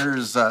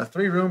 There's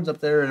 3 rooms up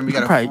there, and we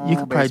got You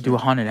could probably do a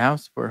haunted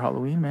house for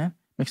Halloween, man.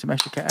 Make some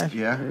extra cash.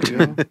 Yeah, there you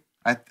go.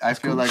 I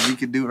feel like we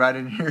could do it right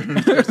in here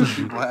and get some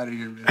people out of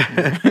here,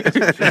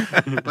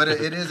 man. But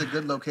it is a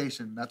good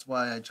location. That's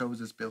why I chose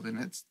this building.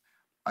 It's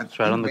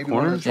right on the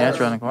corner? Yeah, it's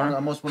right on the corner.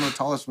 Almost one of the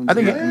tallest ones I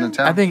think in the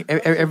town. I think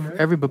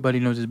everybody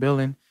knows this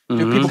building.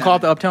 Do people call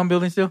it the Uptown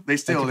Building still? They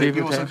still.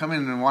 People still come in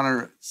and want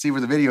to see where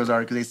the videos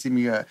are because they see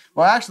me.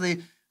 Well,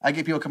 actually, I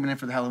get people coming in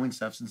for the Halloween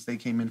stuff since they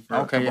came in for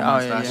a couple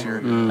months last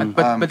year.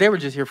 But they were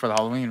just here for the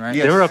Halloween, right?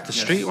 Yes. They were up the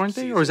street, weren't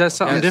they? Or is that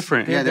something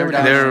different? Yeah, they were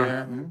down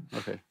there.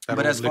 Okay.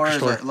 But as far as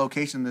the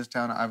location in this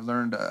town, I've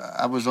learned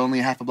I was only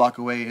half a block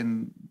away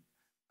and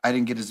I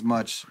didn't get as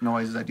much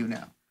noise as I do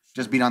now.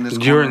 Just being on this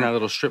corner. You're in that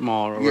little strip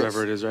mall or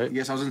whatever it is, right?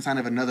 Yes, I was inside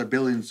of another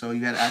building, so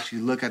you had to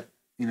actually look at,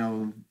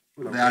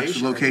 the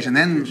actual location,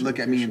 then look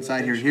at me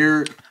inside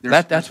here.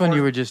 That's when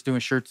you were just doing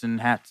shirts and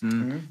hats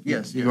and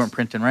you weren't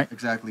printing, right?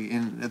 Exactly.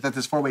 And at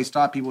this 4-way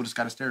stop, people just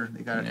got to stare.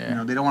 They got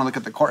they don't want to look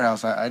at the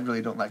courthouse. I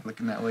really don't like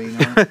looking that way,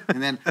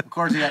 And then of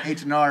course you got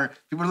H&R.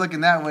 People are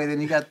looking that way.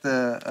 Then you got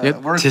the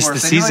workforce. Just the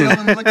season.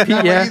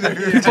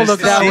 People look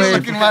that way.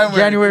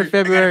 January,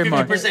 February,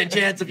 March. 50%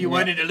 chance if you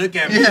wanted to look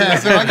at me. Yeah,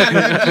 so I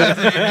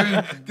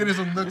got getting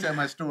some looks at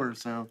my store.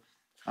 So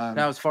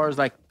now, as far as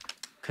like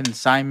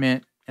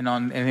consignment and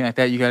on anything like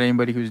that, you got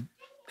anybody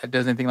that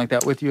does anything like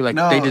that with you? Like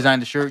they design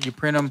the shirt, you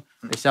print them,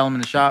 they sell them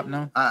in the shop.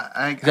 No,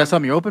 is that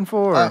something you're open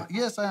for? Or?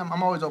 Yes, I am.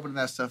 I'm always open to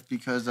that stuff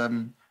because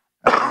I'm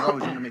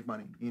always trying to make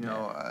money.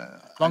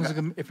 As long as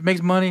if it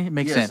makes money, it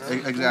makes sense.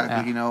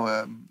 Exactly.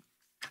 Yeah.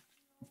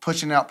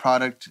 Pushing out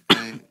product.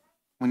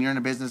 When you're in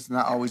a business, it's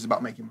not always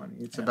about making money.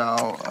 It's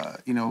about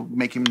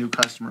making new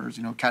customers.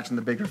 Catching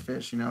the bigger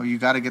fish. You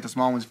got to get the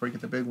small ones before you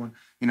get the big one.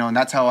 And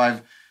that's how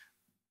I've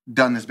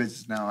done this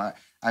business now.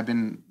 I've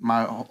been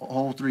my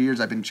whole 3 years.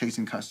 I've been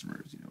chasing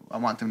customers. I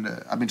want them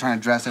to. I've been trying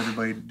to dress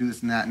everybody to do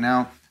this and that.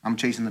 Now I'm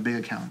chasing the big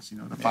accounts.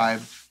 The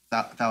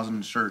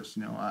 5,000 shirts.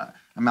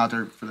 I'm out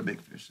there for the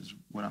big fish. Is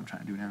what I'm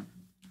trying to do now.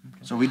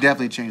 Okay. So we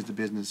definitely changed the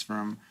business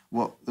from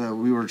what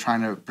we were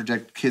trying to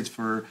project kids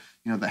for.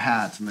 The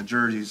hats and the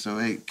jerseys. So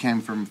it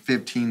came from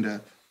 15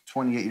 to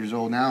 28 years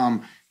old. Now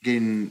I'm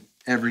getting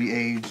every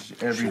age,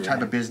 every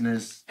type of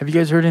business. Have you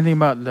guys heard anything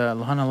about the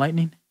Lahana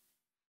Lightning?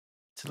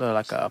 It's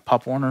like a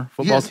Pop Warner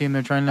football team.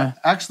 They're trying to.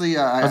 Actually,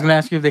 I was going to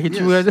ask you if they hit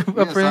you guys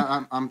up for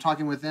it. I'm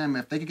talking with them.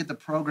 If they could get the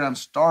program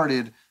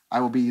started, I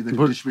will be the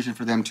distribution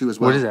for them too as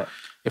well. What is that?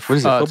 What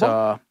is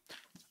it?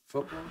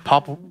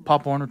 Football?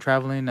 Pop Warner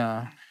traveling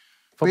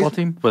football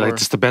team. But like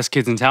just the best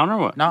kids in town or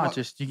what? No,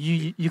 just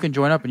you can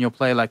join up and you'll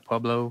play like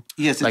Pueblo.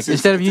 Yes, like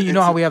instead of you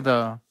know how we have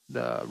the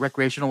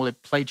recreational where they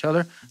play each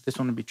other. This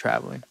one would be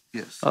traveling.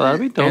 Yes, oh,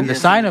 that'd be dope. And the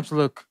signups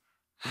look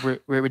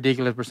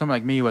ridiculous for someone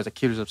like me who as a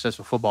kid was obsessed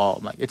with football.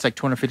 Like it's like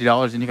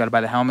 $250 and you got to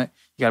buy the helmet,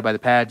 you got to buy the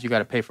pads, you got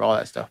to pay for all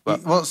that stuff.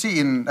 But well, see,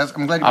 and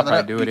I'm glad you I'll brought that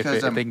up probably do it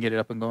because, if they can get it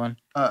up and going.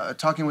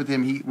 Talking with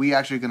him, we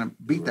actually going to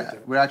beat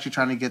that. We're actually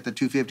trying to get the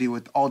 250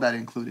 with all that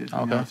included,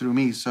 through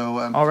me.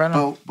 So,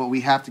 but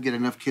we have to get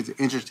enough kids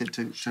interested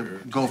to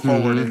go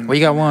forward. And, well,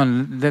 you got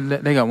one.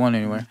 They got one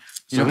anyway.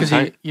 You know, because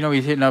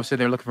he's hitting up, so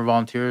they're looking for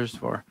volunteers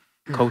for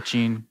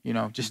coaching. You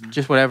know,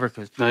 just whatever.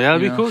 Cause, no, yeah,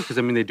 that'd be cool. Because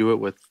I mean, they do it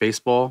with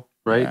baseball,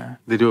 right? Yeah.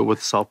 They do it with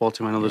the softball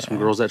team. I know there's some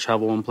girls that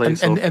travel and play.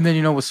 And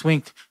then with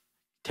Swink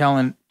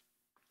telling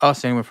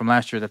us anyway from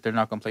last year that they're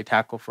not going to play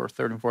tackle for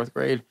 3rd and 4th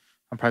grade.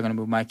 I'm probably going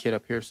to move my kid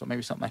up here, so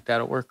maybe something like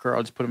that'll work, or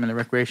I'll just put him in the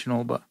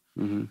recreational. But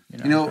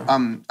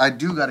I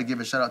do got to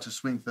give a shout out to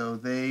Swink though.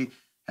 They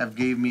have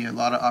gave me a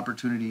lot of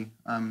opportunity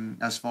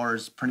as far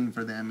as printing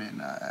for them, and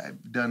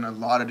I've done a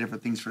lot of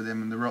different things for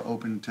them, and they're real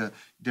open to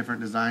different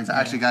designs. I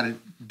actually got to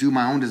do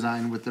my own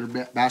design with their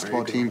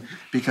basketball team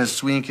because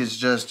Swink is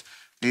just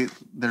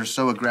they're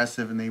so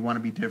aggressive and they want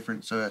to be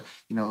different. So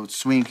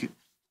Swink,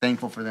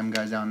 thankful for them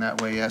guys down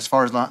that way. As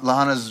far as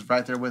Lahana's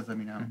right there with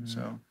them,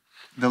 so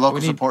the local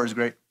support is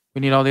great. We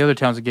need all the other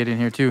towns to get in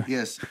here too.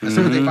 Yes, as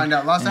soon as they find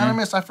out Los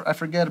Animas, I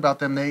forget about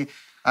them.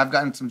 I've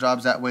gotten some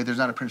jobs that way. There's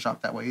not a print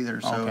shop that way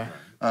either. So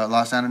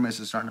Los Animas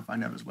is starting to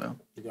find out as well.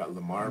 We got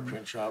Lamar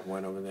print shop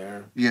went over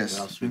there. Yes.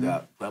 What else we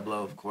got?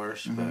 Pueblo, of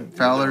course. But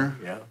Fowler.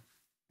 Yeah.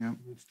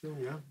 Still,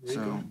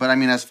 so, but I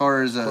mean, as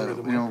far as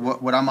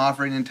what I'm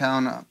offering in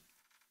town,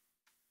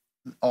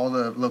 all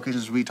the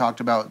locations we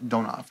talked about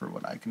don't offer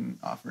what I can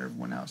offer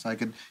everyone else. I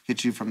could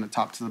hit you from the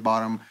top to the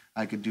bottom.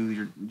 I could do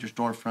your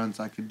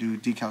storefronts. I could do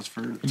decals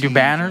for. You do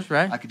banners,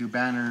 right? I could do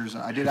banners.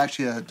 I did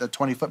actually a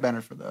 20-foot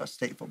banner for the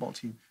state football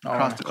team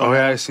across the. Oh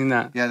yeah, I seen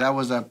that. Yeah, that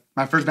was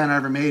my first banner I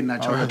ever made, and I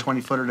chose a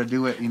 20-footer to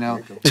do it.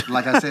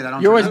 Like I said, I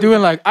don't. You're always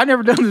doing like I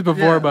never done this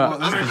before, but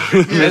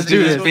let's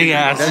do this big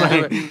ass.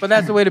 But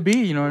that's the way to be.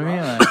 You know what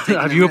I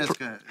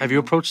mean? Have you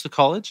approached the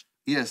college?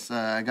 Yes,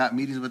 I got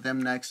meetings with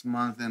them next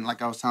month, and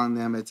like I was telling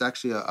them, it's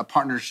actually a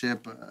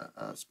partnership,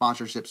 a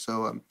sponsorship.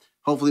 So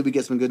hopefully we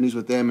get some good news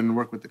with them and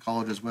work with the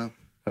college as well.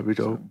 That'd be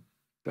dope.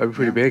 That'd be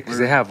pretty big because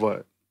they have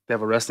what? They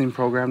have a wrestling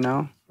program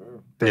now.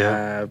 They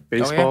have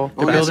baseball.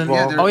 They're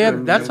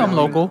building. That's some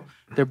local.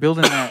 They're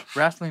building that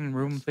wrestling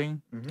room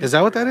thing. Is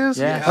that what that is?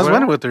 Yeah. I was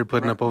wondering what they're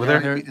putting up over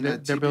there.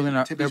 They're building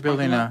a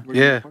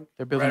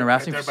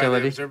wrestling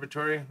facility.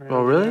 Observatory.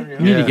 Oh, really? You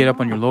need to get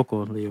up on your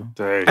local, Leo.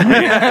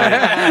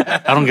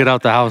 I don't get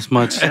out the house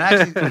much. And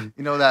actually,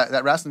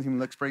 that wrestling team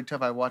looks pretty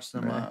tough. I watched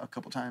them a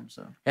couple times.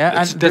 So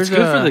yeah, that's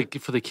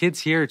good for the kids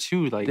here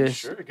too. Like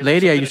this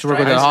lady I used to work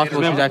with at the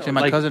hospital. She's actually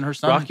my cousin. Her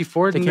son, Rocky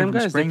Ford and them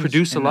guys. They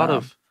produce a lot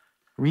of.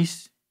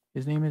 Reese.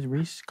 His name is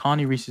Reese.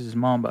 Connie Reese is his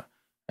mom, but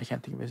I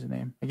can't think of his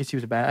name. I guess he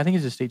was I think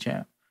he's a state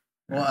champ.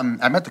 Well,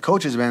 I met the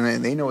coaches,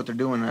 man. They know what they're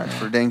doing. That's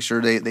for dang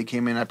sure. They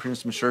came in. I printed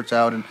some shirts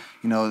out, and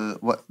the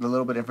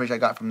little bit of information I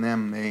got from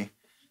them, they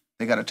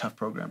got a tough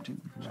program too.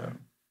 So.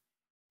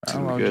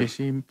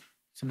 JC.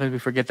 Sometimes we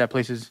forget that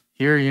place is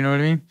here. You know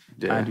what I mean?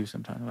 Yeah. I do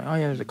sometimes. Like,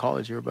 there's a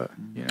college here, but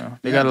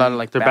they got a lot of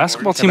like their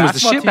basketball team was the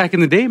shit back in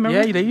the day. Remember?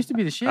 Yeah, they used to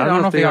be the shit. I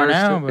don't know if they are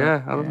now. But,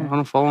 I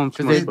don't follow them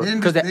too much.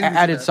 Because they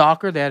added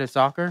soccer. They added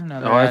soccer. Now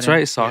that's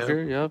right,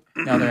 soccer. Yep.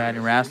 Now they're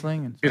adding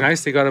wrestling. And It's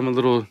nice. They got them a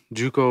little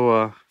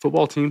JUCO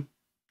football team.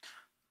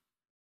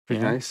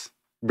 Pretty nice.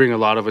 Bring a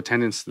lot of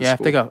attendance. To the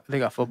school. they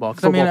got football.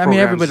 I mean,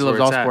 everybody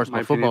loves all sports,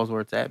 but football's where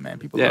it's at, man.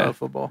 People love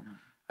football.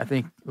 I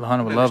think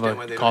Lahana would love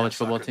a college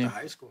football team.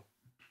 High school.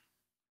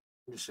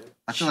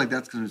 I feel like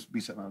that's going to be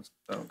something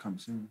that'll come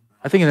soon.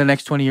 I think in the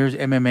next 20 years,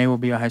 MMA will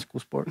be a high school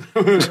sport.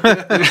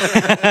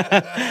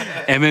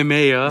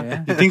 MMA,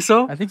 yeah. You think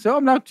so? I think so.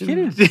 I'm not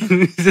kidding. I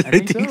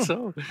think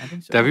so.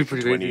 That'd be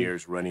pretty 20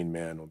 years, Running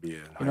Man will be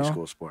a high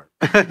school sport.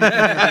 Or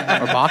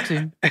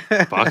boxing.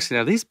 Boxing,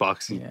 at least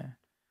boxing. Yeah.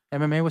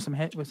 MMA with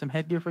some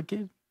headgear for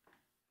kids.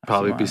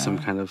 Probably be some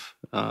kind of...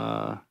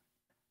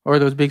 Or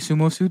those big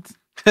sumo suits.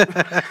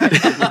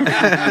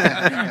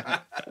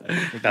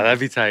 That'd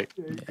be tight.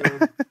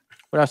 Yeah.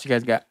 What else you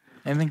guys got?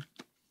 Anything?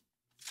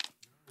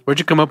 Where'd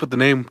you come up with the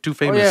name Too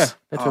Famous? Oh, yeah.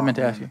 That's what I meant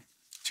to ask you.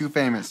 Too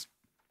Famous.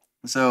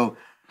 So,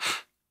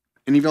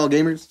 any of y'all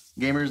gamers?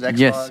 Xbox?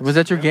 Yes. Was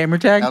that your gamer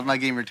tag? That was my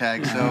gamer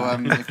tag. So,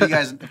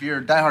 if you're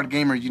a diehard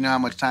gamer, you know how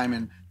much time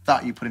and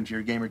thought you put into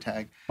your gamer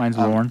tag. Mine's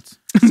Lawrence.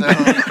 So,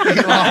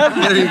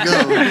 there you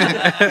go.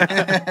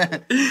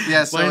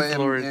 Yeah, so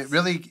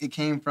it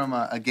came from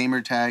a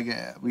gamer tag.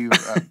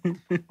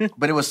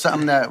 But it was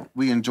something that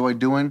we enjoyed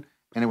doing,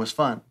 and it was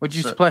fun. What'd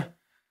you used to play?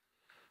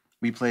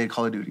 We played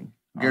Call of Duty,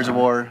 Gears of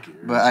War,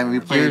 but we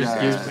played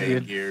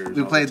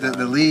we played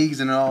the leagues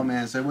and all,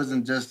 man. So it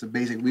wasn't just a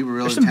basic. We were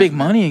really. There's some big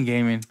money in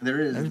gaming.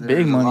 There's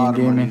big money in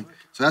gaming.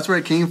 So that's where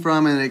it came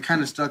from, and it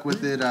kind of stuck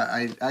with it.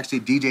 I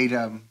actually DJ'd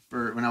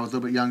for when I was a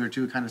little bit younger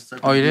too. Kind of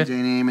stuck with the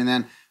DJ name, and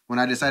then when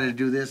I decided to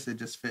do this, it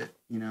just fit.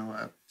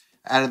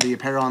 Added the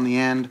apparel on the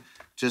end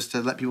just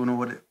to let people know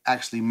what it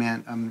actually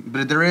meant.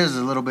 But there is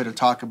a little bit of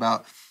talk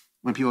about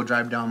when people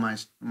drive down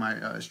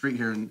my street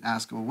here and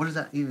ask, well, what does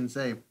that even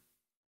say?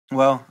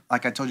 Well,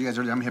 like I told you guys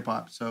earlier, I'm hip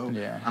hop, so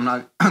I'm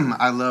not.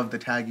 I love the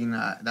tagging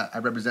that I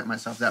represent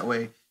myself that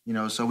way.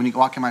 So when you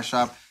walk in my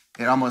shop,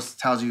 it almost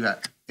tells you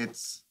that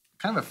it's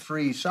kind of a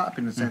free shop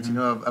in a sense,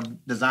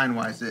 of design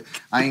wise.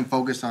 I ain't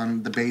focused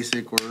on the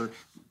basic or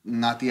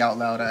not the out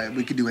loud.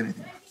 We could do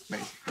anything,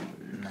 basically.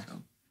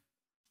 So,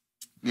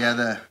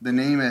 yeah, the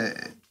name,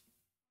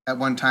 at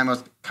one time I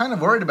was kind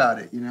of worried about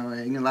it. I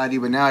ain't gonna lie to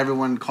you, but now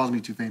everyone calls me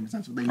Too Famous.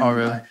 That's what they know. Oh,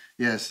 really?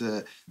 Yes,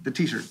 the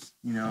T-shirts.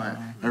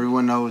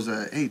 Everyone knows.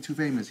 Hey, Too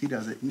Famous. He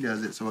does it. He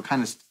does it. So it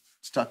kind of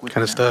stuck with.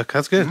 Kind of stuck.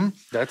 That's good. Mm-hmm.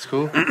 That's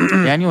cool.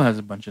 Daniel has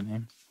a bunch of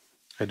names.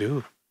 I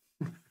do.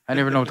 I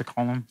never know what to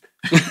call him.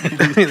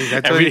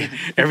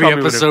 every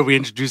episode we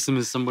introduce him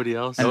as somebody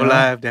else. No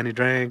Live, Danny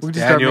Dranks, We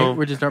Daniel.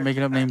 just start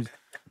making up names.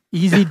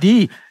 Easy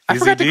D. I Easy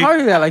forgot to D? call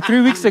you that like 3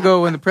 weeks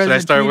ago when the Should president.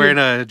 I start tweeted- wearing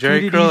a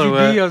Jerry tweeted curl Easy or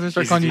what? D. I was gonna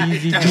start calling you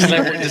Easy D.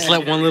 just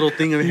let one little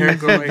thing of hair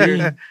grow right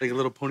here, like a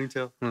little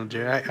ponytail. Oh,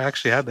 Jerry, I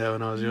actually had that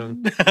when I was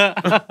young.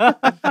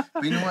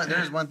 But you know what?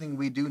 There's one thing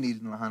we do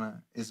need in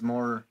Lahana is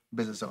more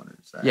business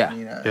owners. Yeah.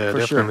 Yeah,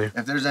 For sure. definitely.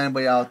 If there's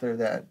anybody out there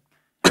that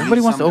Everybody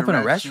needs wants to some open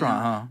a direction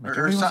restaurant, huh? Like, or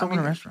everybody wants to something,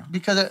 open a restaurant.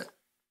 because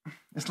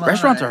it's Lahana.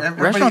 Restaurants are-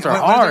 Everybody- restaurants are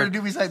what are they hard. gonna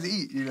do besides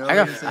eat?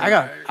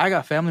 I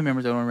got family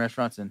members that own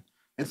restaurants, and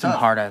it's some tough.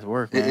 hard ass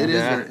work. Man.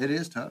 It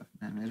is tough,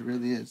 man. It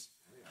really is.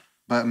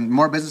 But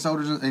more business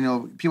owners,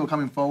 people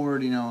coming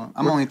forward.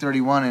 I'm only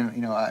 31,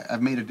 and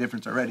I've made a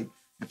difference already.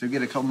 If we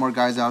get a couple more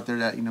guys out there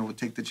that would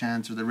take the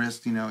chance or the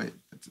risk,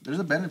 there's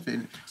a benefit.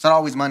 It's not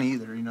always money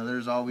either.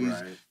 There's always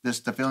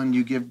the feeling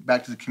you give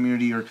back to the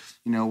community, or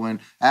when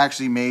I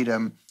actually made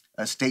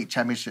a state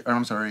championship, or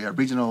a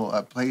regional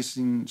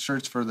placing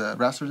shirts for the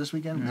wrestlers this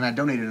weekend, and I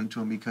donated them to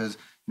them because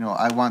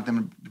I want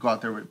them to go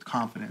out there with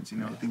confidence,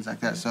 things like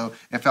that. So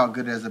it felt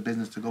good as a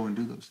business to go and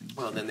do those things.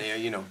 Well, then they,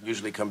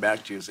 usually come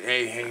back to you and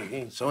say,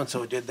 hey,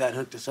 so-and-so did that,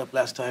 hooked us up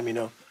last time,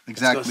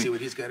 Exactly. Let's go see what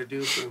he's got to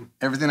do.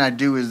 Everything I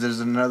do is there's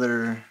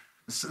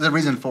the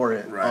reason for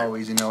it, Right.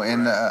 always, and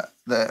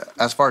the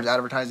as far as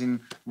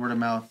advertising, word of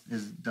mouth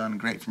is done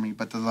great for me.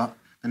 But the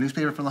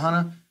newspaper for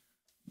Lahana,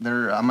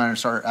 I'm gonna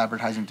start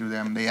advertising through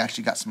them. They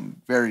actually got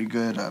some very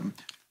good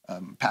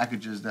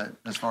packages that,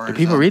 as far Do as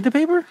people read the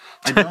paper?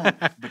 I don't.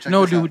 But check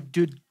No, this out.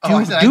 do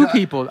I know.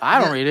 people?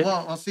 I don't read it.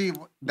 Well, see,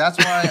 that's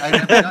why I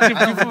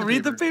don't people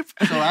read the paper?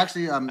 So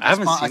actually, I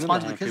haven't seen it sponsored on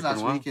the kids paper in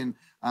last a while. week, and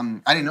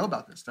I didn't know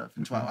about this stuff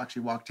until I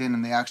actually walked in,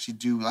 and they actually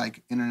do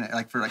like internet,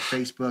 like for like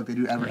Facebook, they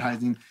do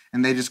advertising,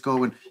 and they just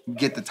go and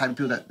get the type of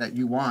people that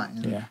you want.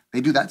 And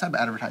they do that type of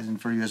advertising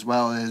for you as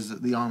well as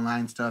the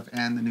online stuff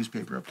and the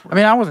newspaper, of course. I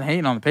mean, I wasn't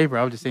hating on the paper.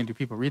 I was just saying, do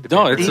people read the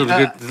paper? No, it's a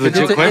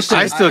legit question.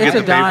 I still get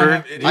the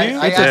paper.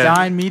 It's a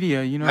dime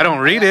media, I don't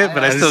read it,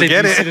 but I still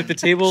get Sit it. at the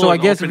table. So I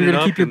and guess if open you're it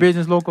gonna up keep your and-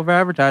 business local for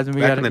advertising,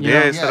 we Back got in the to.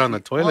 day, I sat on the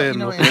toilet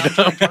and and opened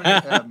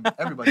it up.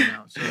 everybody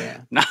now. So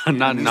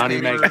not naughty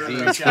newspaper,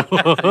 magazines.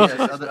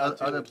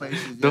 yes, other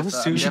places. Those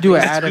yes, two You yeah, should do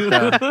an ad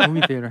at the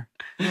movie theater.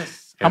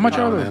 yes. How much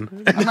Every are now those?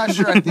 and then. I'm not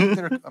sure. I think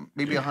they're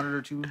maybe 100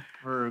 or 2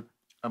 for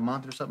a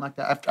month or something like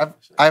that.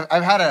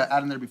 I've had an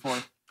ad in there before.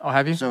 Oh,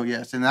 have you? So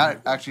yes, and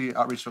that actually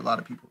outreached to a lot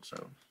of people.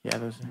 So Yeah,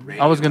 those.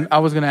 I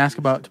was gonna ask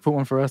about to put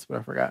one for us, but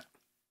I forgot.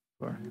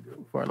 For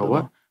our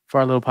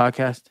little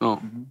podcast.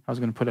 Oh, I was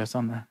gonna put us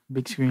on the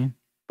big screen,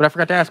 but I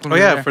forgot to ask. When Oh we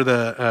were yeah, there. for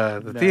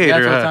the That's theater. what I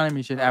was Huh? telling him.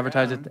 You should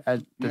advertise it at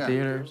the Yeah.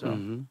 theater. So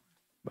mhm.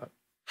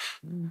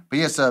 but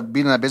yes,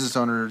 being a business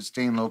owner,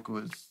 staying local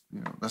is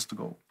that's the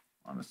goal.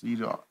 Honestly,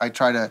 I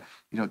try to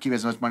keep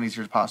as much money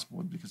here as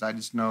possible because I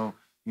just know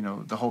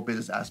the whole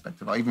business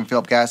aspect of it. I even fill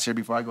up gas here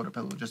before I go to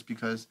Pillow just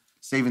because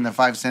saving the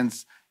 5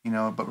 cents,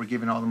 but we're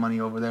giving all the money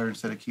over there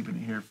instead of keeping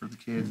it here for the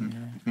kids and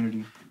the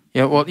community.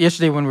 yeah. Well,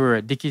 yesterday when we were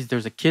at Dickie's, there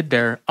was a kid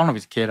there. I don't know if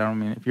he's a kid. I don't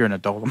mean if you're an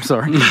adult. I'm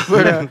sorry,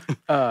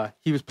 but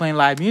he was playing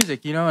live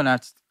music. And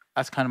that's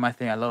kind of my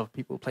thing. I love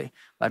people who play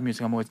live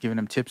music. I'm always giving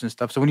them tips and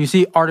stuff. So when you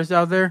see artists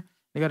out there,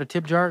 they got a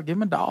tip jar. Give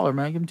them $1,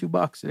 man. Give them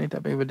 $2. It ain't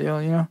that big of a deal,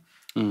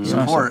 Mhm.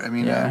 Support. so- I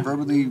mean, yeah.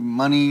 verbally,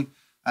 money.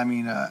 I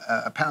mean,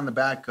 a pat on the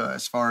back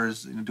as far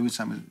as doing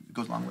something it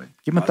goes a long way.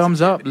 Give them a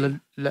thumbs up. Let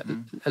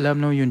them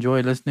know you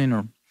enjoy listening,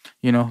 or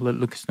let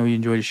Lucas know you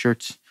enjoy his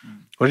shirts.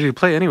 What did you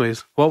play,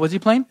 anyways? What was he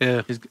playing?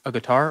 Yeah. A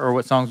guitar, or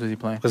what songs was he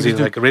playing? Was he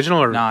like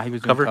original or Nah, he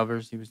was cover? doing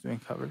covers. He was doing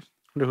covers.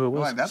 I wonder who it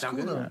Oh, was. that's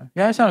cool though.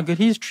 Yeah, it sounded good.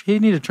 He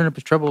needed to turn up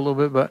his treble a little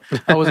bit, but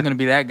I wasn't gonna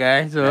be that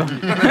guy. So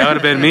That would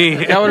have been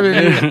me. that would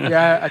have been.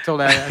 Yeah, I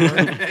told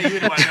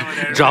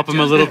that. Drop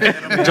him a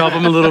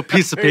little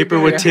piece of paper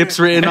with tips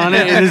written on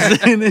it.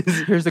 In his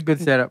Here's a good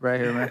setup right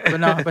here, man. But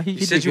no, but he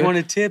you said did you good.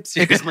 wanted tips.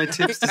 Here's my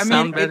tips to I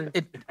sound mean, better.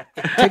 it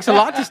takes a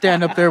lot to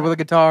stand up there with a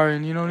guitar,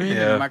 and you know what I mean.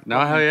 Yeah. And a microphone.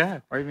 No, hell yeah.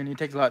 Or even it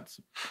takes a lot.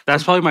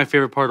 That's probably my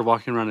favorite part of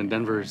walking around in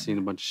Denver, is seeing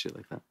a bunch of shit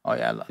like that. Oh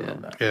yeah, I love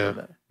that. Yeah. I love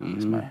that.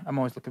 It's I'm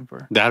always looking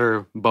for. That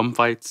or bum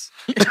fights.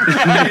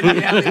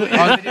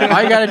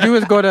 All you gotta do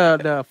is go to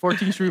the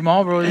 14th Street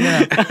Mall, bro.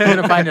 You're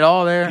gonna find it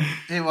all there.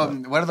 Hey,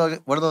 what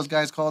are those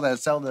guys called that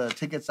sell the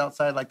tickets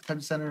outside like the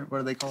country center? What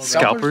are they called?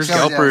 Scalpers?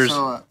 Scalpers. Yeah,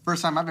 so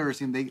first time I've ever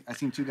seen I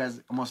seen 2 guys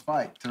almost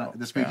fight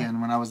this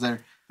weekend when I was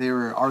there. They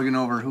were arguing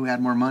over who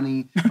had more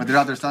money, but they're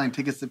out there selling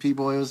tickets to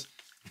people. It was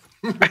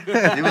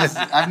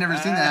I've never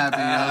seen that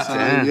happen. So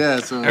Damn. yeah,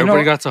 so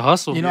Everybody got to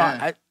hustle.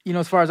 I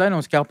as far as I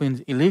know,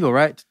 scalping's illegal,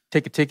 right?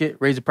 Take a ticket,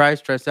 raise the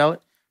price, try to sell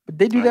it. But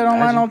they do that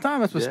online all the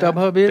time. That's what Yeah.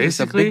 StubHub is. It's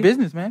a Basically. big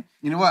business, man.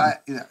 you know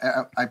what?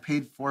 I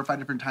paid 4 or 5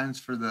 different times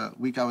for the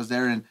week I was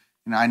there, and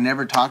You know, I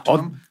never talked to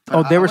them.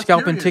 Oh, they were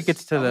scalping curious.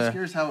 tickets to I was the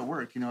curious how it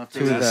worked. You know, if to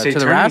they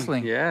the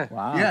wrestling. Yeah.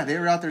 Wow. yeah, they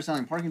were out there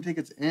selling parking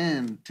tickets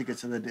and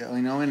tickets to the deal.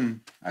 You know,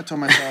 and I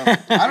told myself,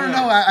 I don't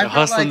know. I felt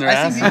hustling like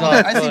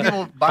their I see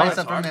people buying That's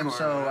stuff from them, hardcore,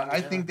 so man.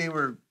 I think they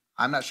were.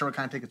 I'm not sure what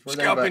kind of tickets were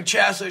there, Scalping but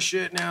chassa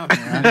shit now.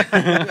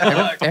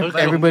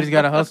 Everybody's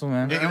got to hustle,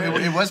 man.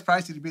 it was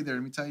pricey to be there.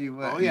 Let me tell you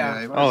what. Oh, you yeah.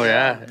 know, it was. Oh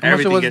yeah. much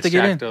Everything was it gets to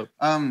get in? jacked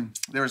up.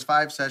 There was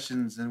 5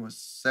 sessions and it was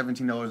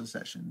 $17 a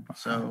session.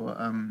 So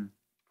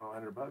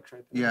 $100 right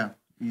there. yeah.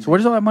 Easy. So where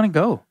does all that money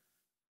go?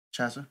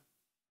 Chassa.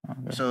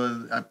 Okay.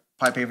 So I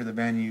probably pay for the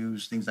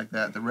venues, things like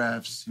that, the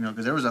refs, you know,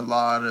 because there was a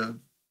lot of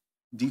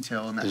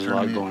detail in that There's a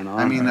lot tournament. going on,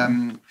 I mean,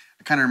 right?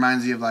 it kind of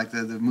reminds me of like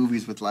the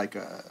movies with like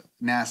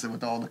NASA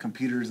with all the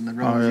computers and the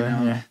rows. really? You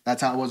know, Yeah.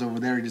 that's how it was over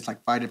there. Just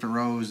like 5 different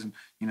rows and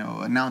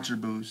announcer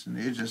booths, and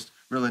it's just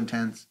real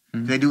intense.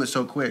 Mm-hmm. They do it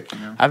so quick. You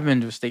know, I've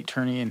been to a state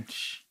tourney in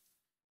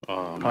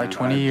Oh, probably man.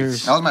 20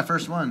 years. that was my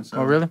first one. So.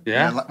 Oh, really?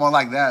 Yeah. Well,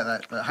 like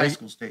that high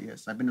school state.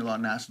 Yes, I've been to a lot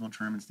of national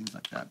tournaments, things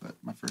like that. But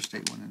my first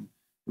state one, and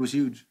it was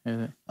huge.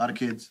 Is it? A lot of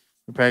kids.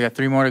 We probably got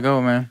 3 more to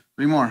go, man.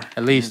 3 more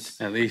At least.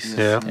 At least. Yes.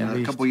 Yeah. And At a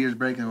least. couple years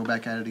break and we'll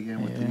back at it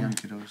again with the Yeah. young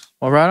kiddos.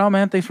 Well, right on,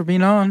 man. Thanks for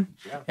being on.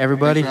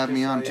 Everybody, Thanks for having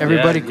me on.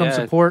 everybody Yeah, come yeah.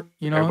 support,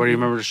 you know. Everybody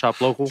remember to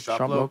shop local. Shop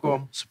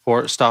local.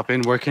 Support. Stop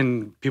in. Where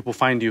can people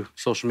find you?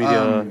 Social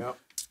media.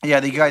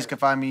 Yeah, you guys can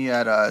find me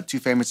at Too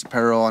Famous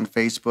Apparel on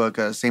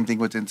Facebook. Same thing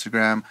with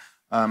Instagram.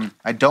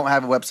 I don't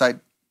have a website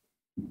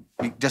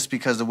just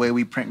because the way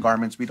we print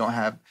garments, we don't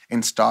have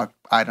in stock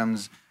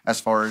items as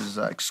far as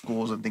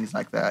schools and things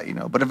like that, you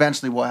know. But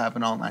eventually we'll have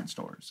an online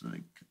store so they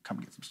can come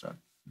get some stuff.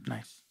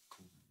 Nice.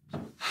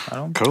 I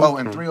don't. Cool. Oh,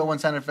 and 301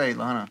 Santa Fe,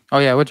 Lahana. Oh,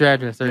 yeah. What's your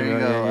address? There you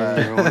go.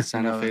 Yeah, You know,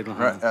 Santa Fe,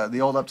 Lahana.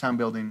 the old Uptown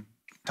building,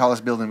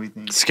 tallest building we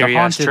think. Scary The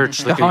ass haunted- church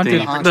the looking haunted-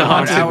 thing. the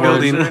haunted haunted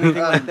building. or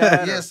anything like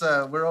that? Yes,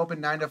 we're open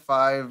 9 to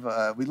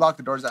 5. We lock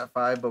the doors at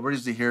 5, but we're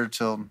usually here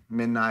till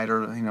midnight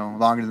or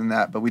longer than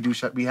that. But we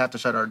have to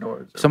shut our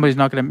doors. Somebody's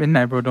knocking at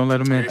midnight, bro. Don't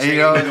let them in. You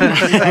know, let me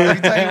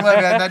tell you what,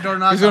 man, that door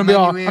knocks. He's gonna be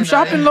all, I'm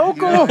shopping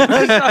local.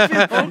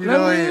 You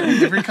know,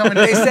 if you're coming,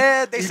 They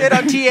said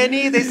on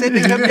TNE, they said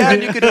to come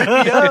down, you could hook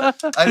me up.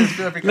 I just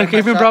feel if you're Look, I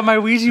even brought my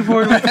Ouija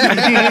board with me.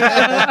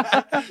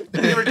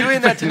 We were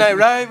doing that tonight,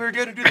 right? We were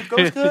going to do the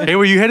ghost hunt. Hey,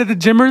 were you headed to the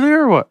gym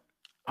earlier or what?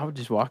 I was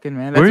just walking,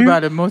 man. Were That's you?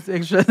 about the most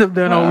extra I've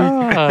done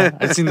all week.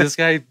 I seen this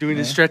guy doing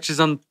his stretches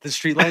on the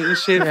street light and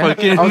shit. Yeah.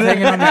 Fucking. I was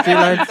hanging on the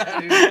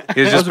streetlights.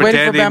 He was I just was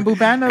waiting for pretending. Bamboo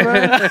Panda, bro.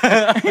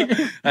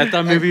 I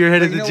thought maybe you're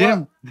headed to the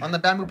gym. On the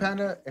Bamboo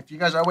Panda, if you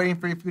guys are waiting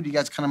for your food, you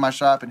guys come to my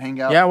shop and hang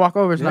out. Yeah, walk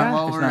over. It's Yeah. Come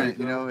not. It's over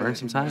not. and, Burn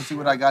some time. See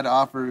what I got to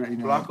offer. You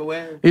know. Block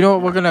away. You know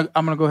what? I'm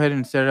gonna go ahead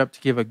and set it up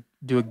to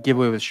do a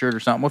giveaway with a shirt or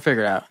something. We'll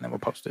figure it out and then we'll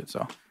post it.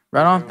 So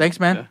right on. Thanks,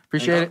 man. Yeah.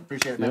 Appreciate it.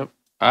 Appreciate it. Man. Yep.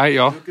 All right,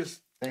 y'all.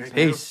 Lucas. Thanks.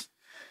 man. Peace.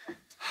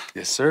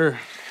 Yes, sir.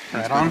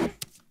 Right on.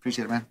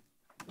 Appreciate it, man.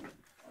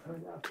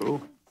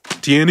 Cool.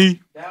 TNE.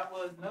 That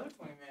was another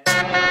 20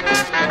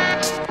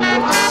 minutes.